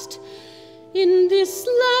test. In this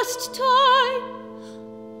last time,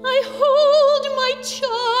 I hold my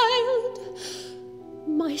child,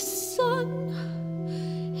 my son,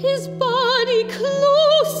 his body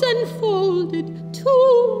close enfolded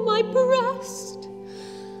to my breast,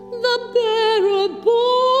 the bearer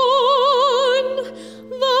born,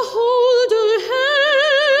 the holder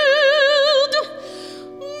held,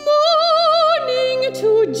 morning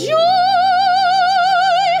to joy,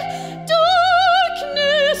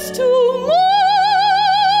 darkness to morn,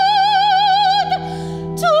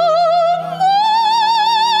 to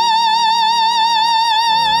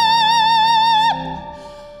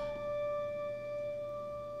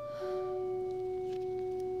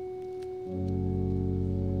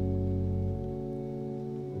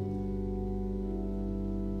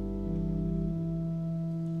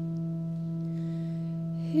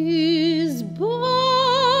his body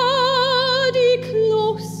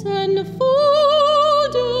close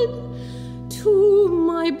enfolded to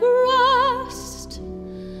my breast,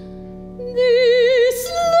 this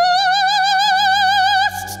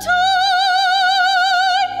last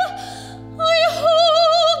time I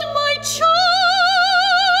hold my child,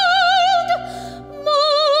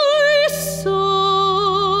 my son.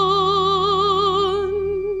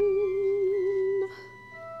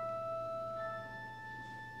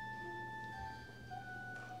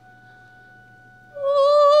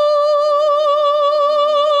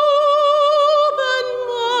 Open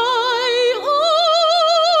my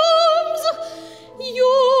arms,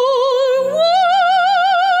 your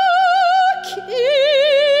work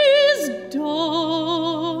is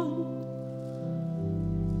done.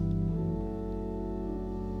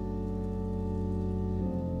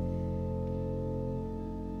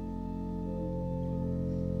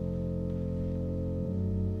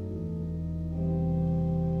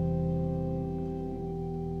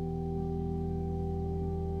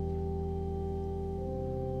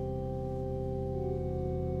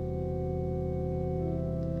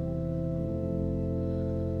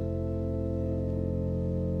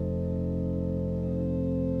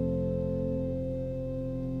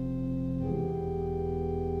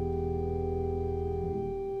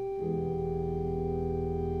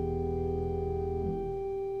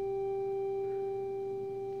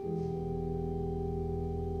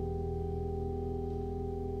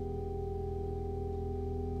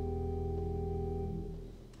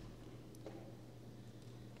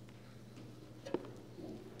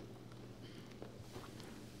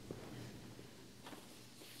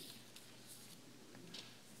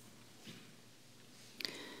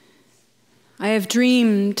 I have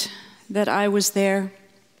dreamed that I was there.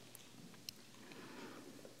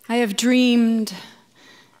 I have dreamed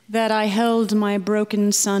that I held my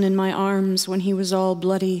broken son in my arms when he was all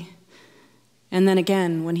bloody, and then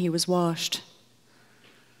again when he was washed.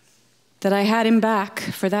 That I had him back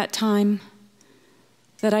for that time,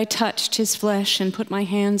 that I touched his flesh and put my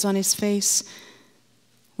hands on his face,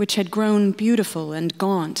 which had grown beautiful and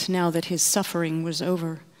gaunt now that his suffering was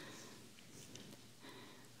over.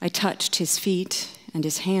 I touched his feet and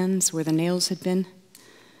his hands where the nails had been.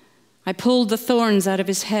 I pulled the thorns out of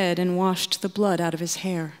his head and washed the blood out of his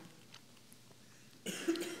hair.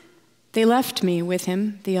 They left me with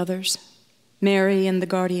him, the others, Mary and the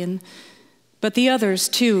guardian, but the others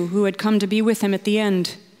too, who had come to be with him at the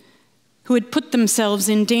end, who had put themselves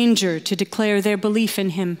in danger to declare their belief in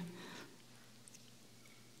him.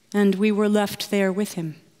 And we were left there with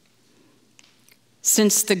him.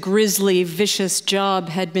 Since the grisly, vicious job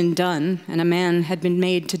had been done, and a man had been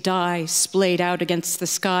made to die, splayed out against the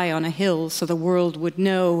sky on a hill so the world would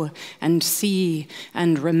know and see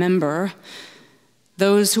and remember,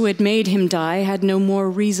 those who had made him die had no more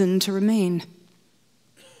reason to remain.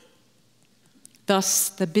 Thus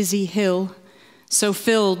the busy hill, so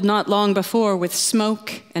filled not long before with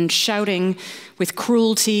smoke and shouting, with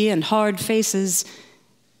cruelty and hard faces,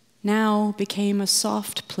 now became a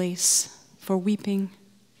soft place for weeping.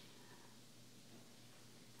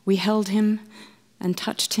 We held him and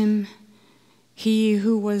touched him, he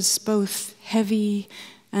who was both heavy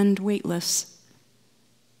and weightless,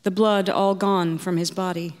 the blood all gone from his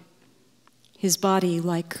body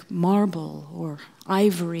like marble or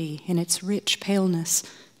ivory in its rich paleness.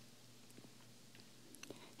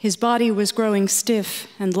 His body was growing stiff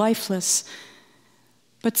and lifeless,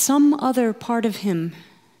 but some other part of him,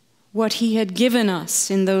 what he had given us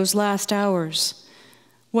in those last hours,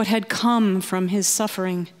 what had come from his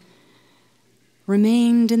suffering,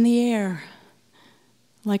 remained in the air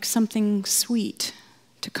like something sweet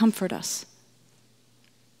to comfort us.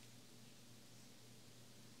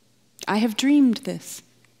 I have dreamed this.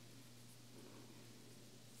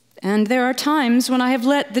 And there are times when I have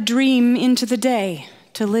let the dream into the day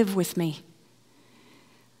to live with me.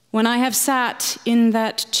 When I have sat in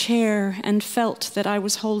that chair and felt that I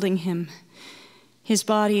was holding him, his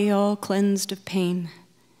body all cleansed of pain,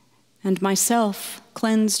 and myself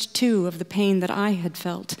cleansed too of the pain that I had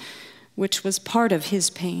felt, which was part of his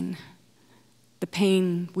pain, the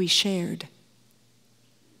pain we shared.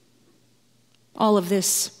 All of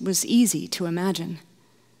this was easy to imagine.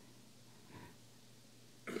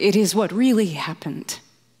 It is what really happened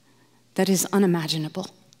that is unimaginable.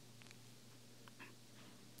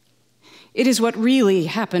 It is what really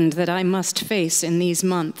happened that I must face in these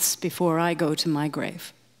months before I go to my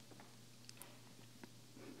grave.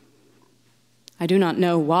 I do not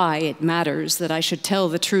know why it matters that I should tell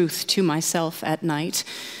the truth to myself at night,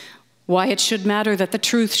 why it should matter that the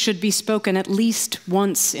truth should be spoken at least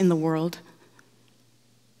once in the world,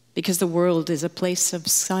 because the world is a place of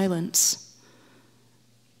silence.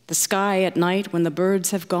 The sky at night when the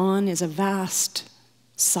birds have gone is a vast,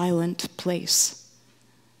 silent place.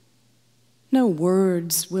 No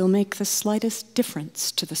words will make the slightest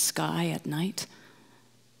difference to the sky at night.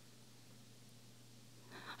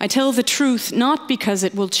 I tell the truth not because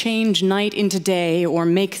it will change night into day or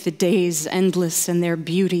make the days endless in their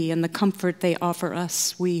beauty and the comfort they offer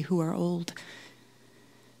us, we who are old.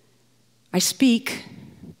 I speak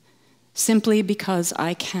simply because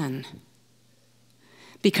I can,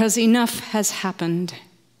 because enough has happened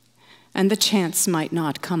and the chance might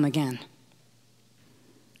not come again.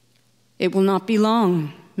 It will not be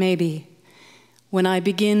long, maybe, when I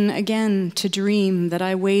begin again to dream that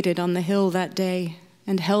I waited on the hill that day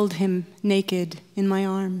and held him naked in my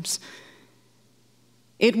arms.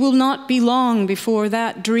 It will not be long before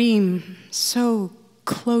that dream, so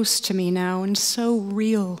close to me now and so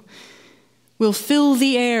real, will fill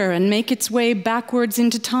the air and make its way backwards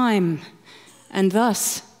into time, and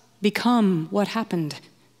thus become what happened,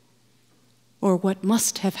 or what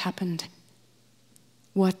must have happened,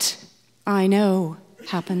 what I know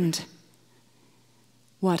happened,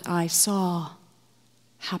 what I saw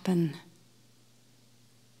happen.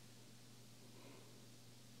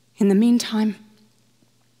 In the meantime,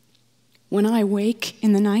 when I wake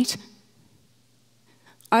in the night,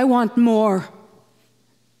 I want more.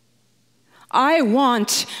 I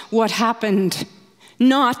want what happened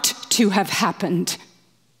not to have happened.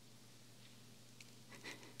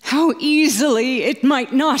 How easily it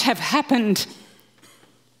might not have happened.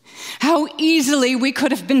 How easily we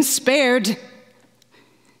could have been spared.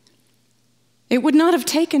 It would not have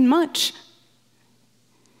taken much.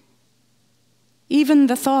 Even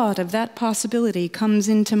the thought of that possibility comes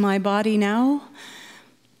into my body now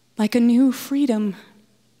like a new freedom.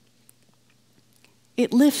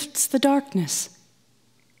 It lifts the darkness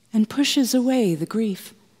and pushes away the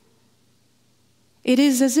grief. It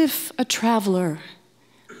is as if a traveler,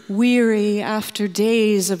 weary after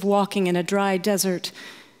days of walking in a dry desert,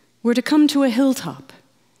 were to come to a hilltop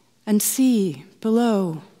and see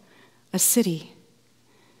below a city,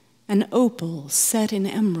 an opal set in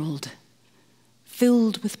emerald,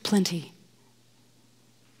 filled with plenty.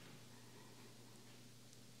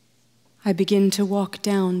 I begin to walk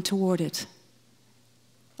down toward it,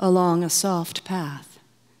 along a soft path.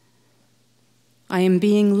 I am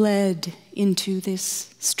being led into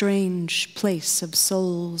this strange place of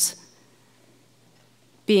souls,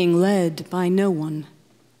 being led by no one.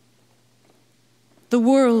 The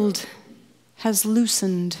world has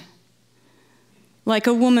loosened. like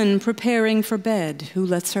a woman preparing for bed who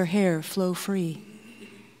lets her hair flow free.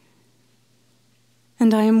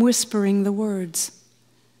 And I am whispering the words,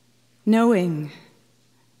 knowing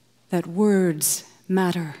that words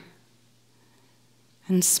matter,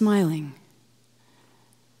 and smiling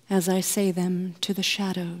as I say them to the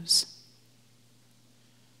shadows.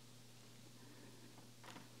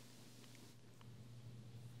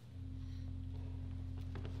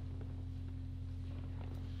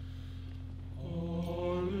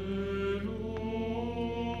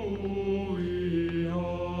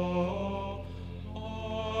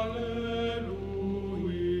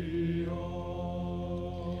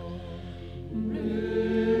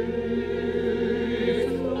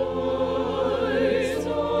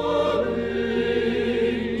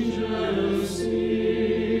 Angels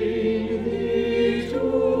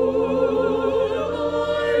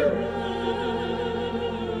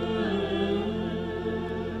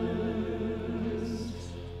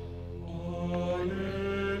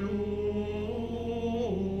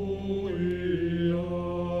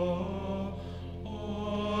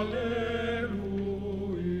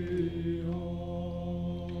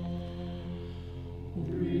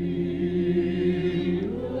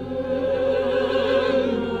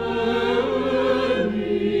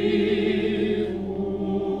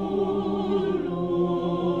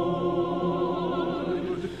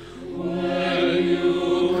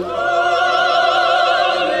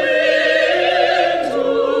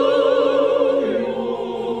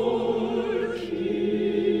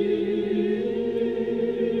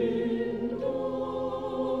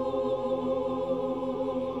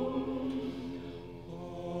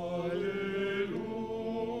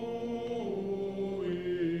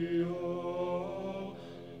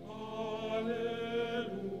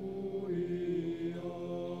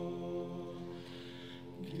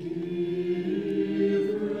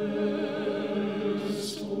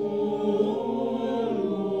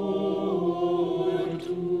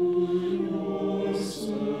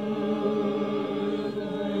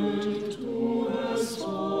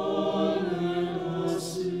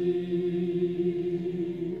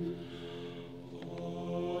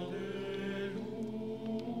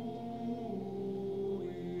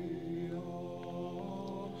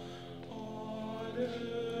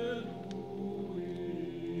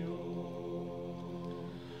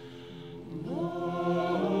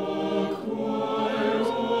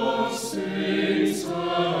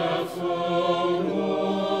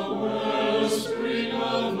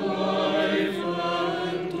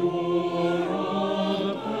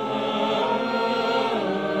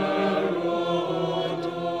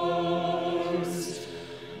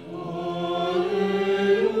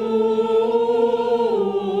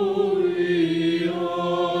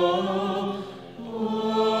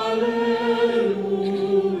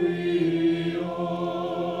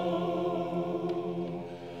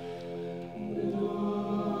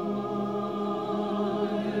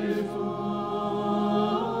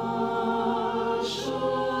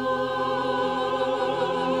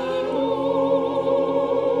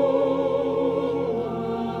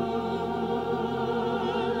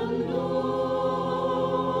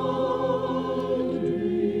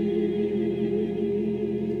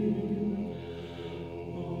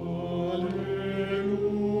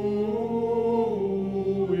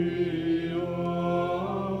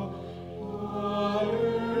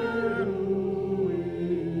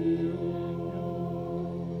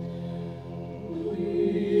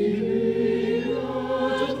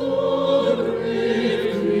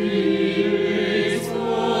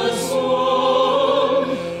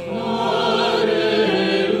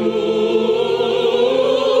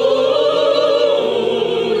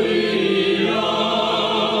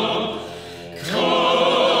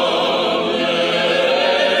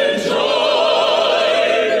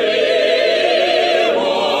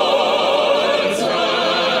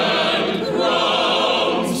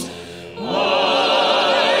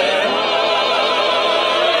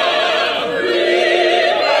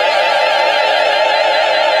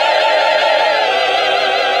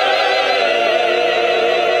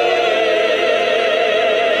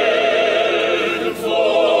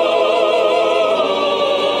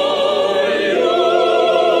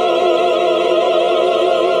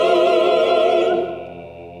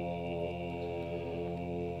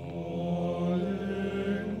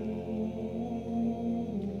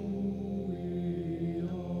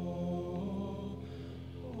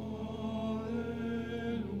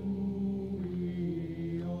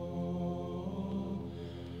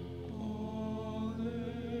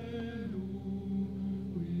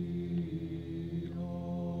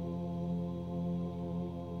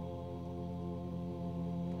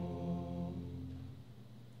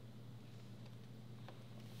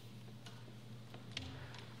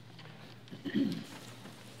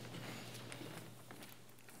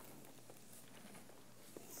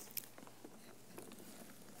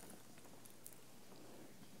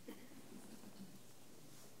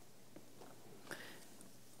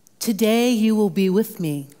Today you will be with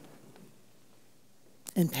me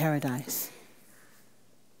in paradise.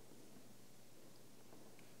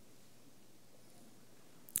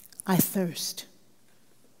 I thirst.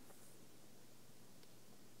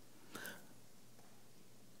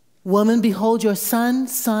 Woman, behold your son.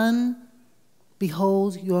 Son,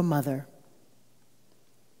 behold your mother.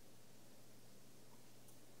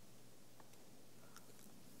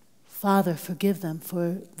 Father, forgive them,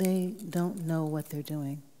 for they don't know what they're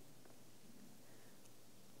doing.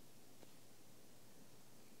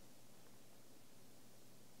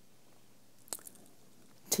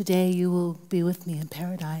 Today you will be with me in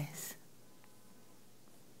paradise.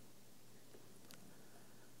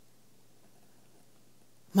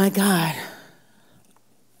 My God,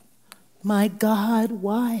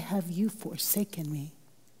 why have you forsaken me?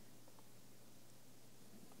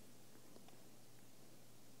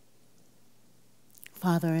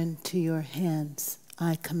 Father, into your hands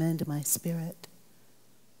I commend my spirit.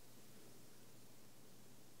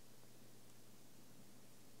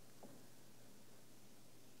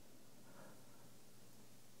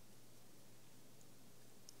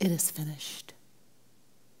 It is finished.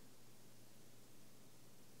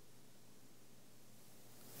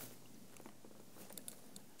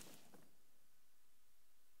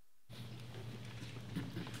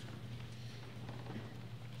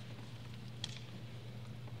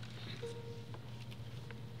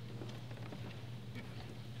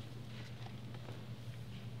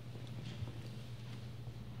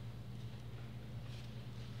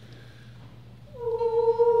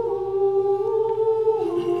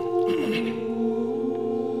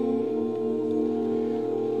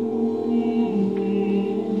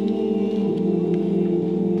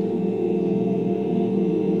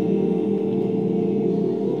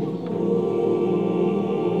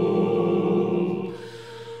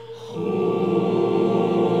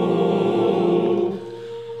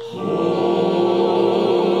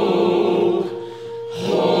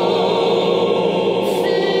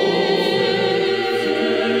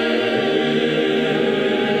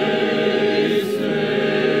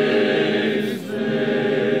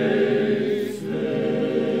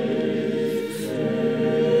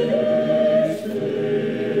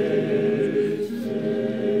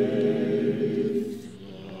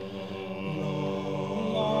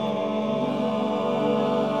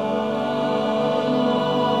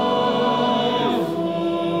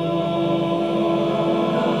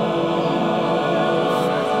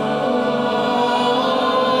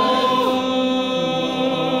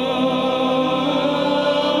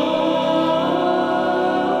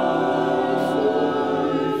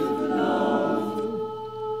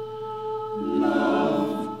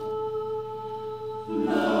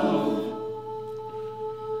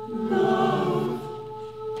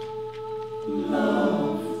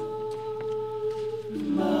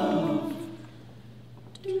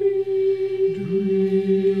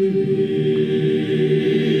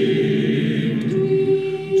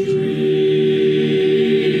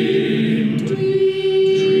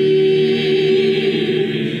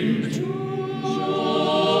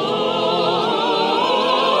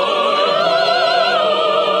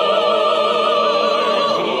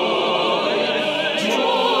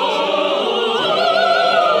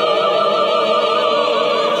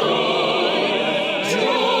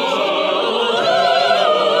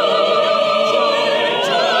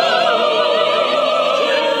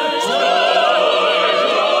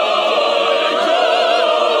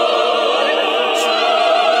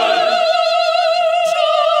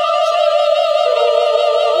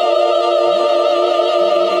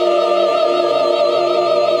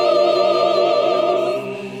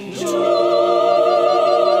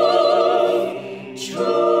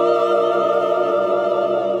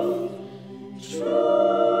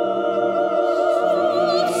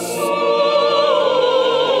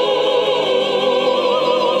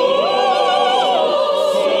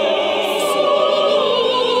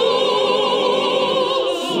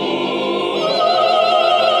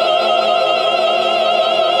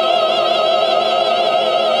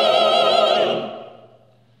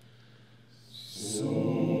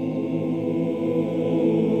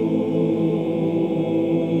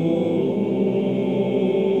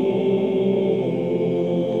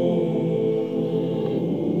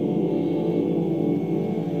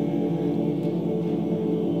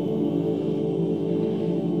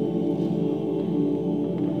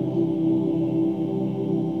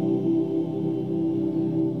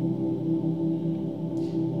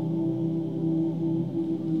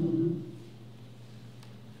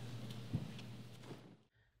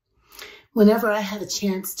 Whenever I have a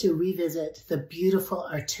chance to revisit the beautiful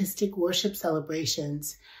artistic worship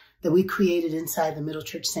celebrations that we created inside the Middle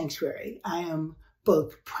Church Sanctuary. I am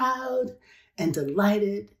both proud and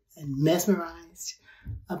delighted and mesmerized,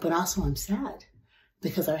 but also I'm sad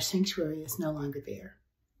because our sanctuary is no longer there.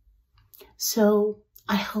 So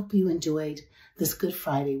I hope you enjoyed this Good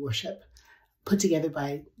Friday worship put together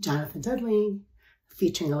by Jonathan Dudley,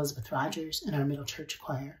 featuring Elizabeth Rogers and our Middle Church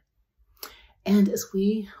Choir. And as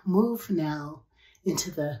we move now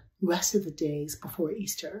into the rest of the days before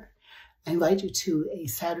Easter, I invite you to a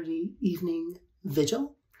Saturday evening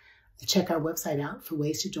vigil. Check our website out for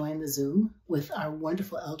ways to join the Zoom with our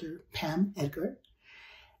wonderful elder, Pam Edgar.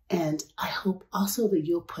 And I hope also that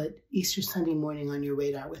you'll put Easter Sunday morning on your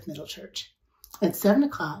radar with Middle Church. At 7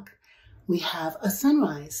 o'clock, we have a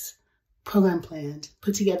sunrise program planned,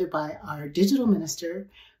 put together by our digital minister,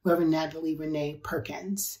 Reverend Natalie Renee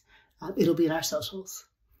Perkins. It'll be in our socials.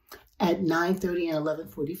 At 9:30 and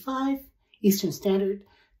 11:45 Eastern Standard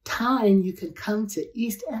Time, you can come to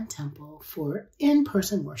East End Temple for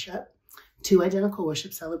in-person worship, 2 identical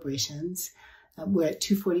worship celebrations. We're at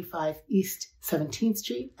 245 East 17th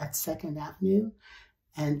Street at 2nd Avenue,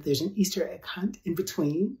 and there's an Easter egg hunt in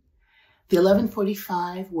between. The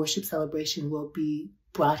 11:45 worship celebration will be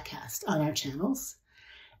broadcast on our channels,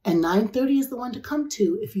 and 9:30 is the one to come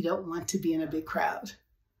to if you don't want to be in a big crowd.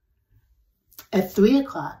 At 3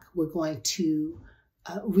 o'clock, we're going to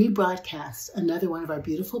rebroadcast another one of our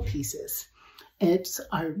beautiful pieces. And it's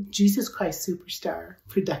our Jesus Christ Superstar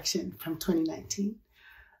production from 2019,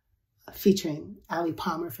 featuring Ali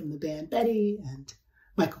Palmer from the band Betty and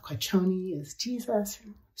Michael Quattroni as Jesus,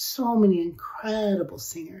 and so many incredible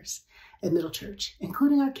singers at Middle Church,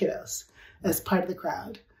 including our kiddos as part of the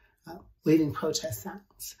crowd, waving protest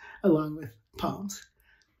signs along with palms.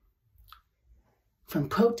 From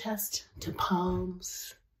protest to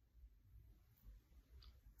palms,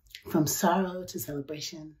 from sorrow to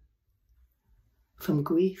celebration, from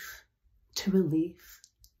grief to relief.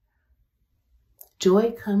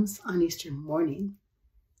 Joy comes on Easter morning,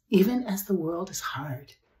 even as the world is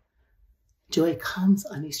hard. Joy comes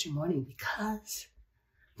on Easter morning because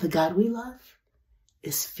the God we love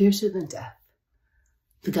is fiercer than death.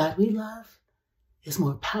 The God we love is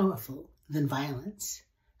more powerful than violence.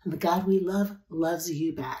 And the God we love loves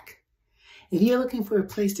you back. If you're looking for a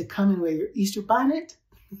place to come and wear your Easter bonnet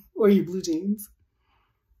or your blue jeans,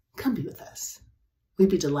 come be with us. We'd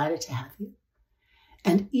be delighted to have you.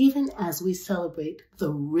 And even as we celebrate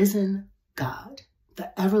the risen God,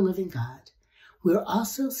 the ever-living God, we're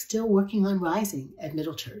also still working on rising at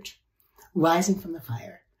Middle Church, rising from the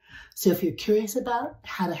fire. So if you're curious about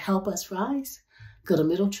how to help us rise, go to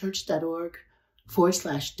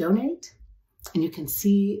middlechurch.org/donate, and you can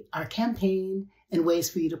see our campaign and ways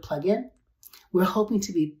for you to plug in. We're hoping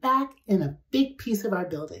to be back in a big piece of our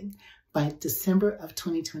building by December of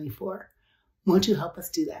 2024. Won't you help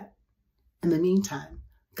us do that? In the meantime,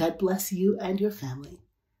 God bless you and your family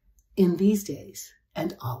in these days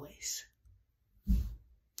and always.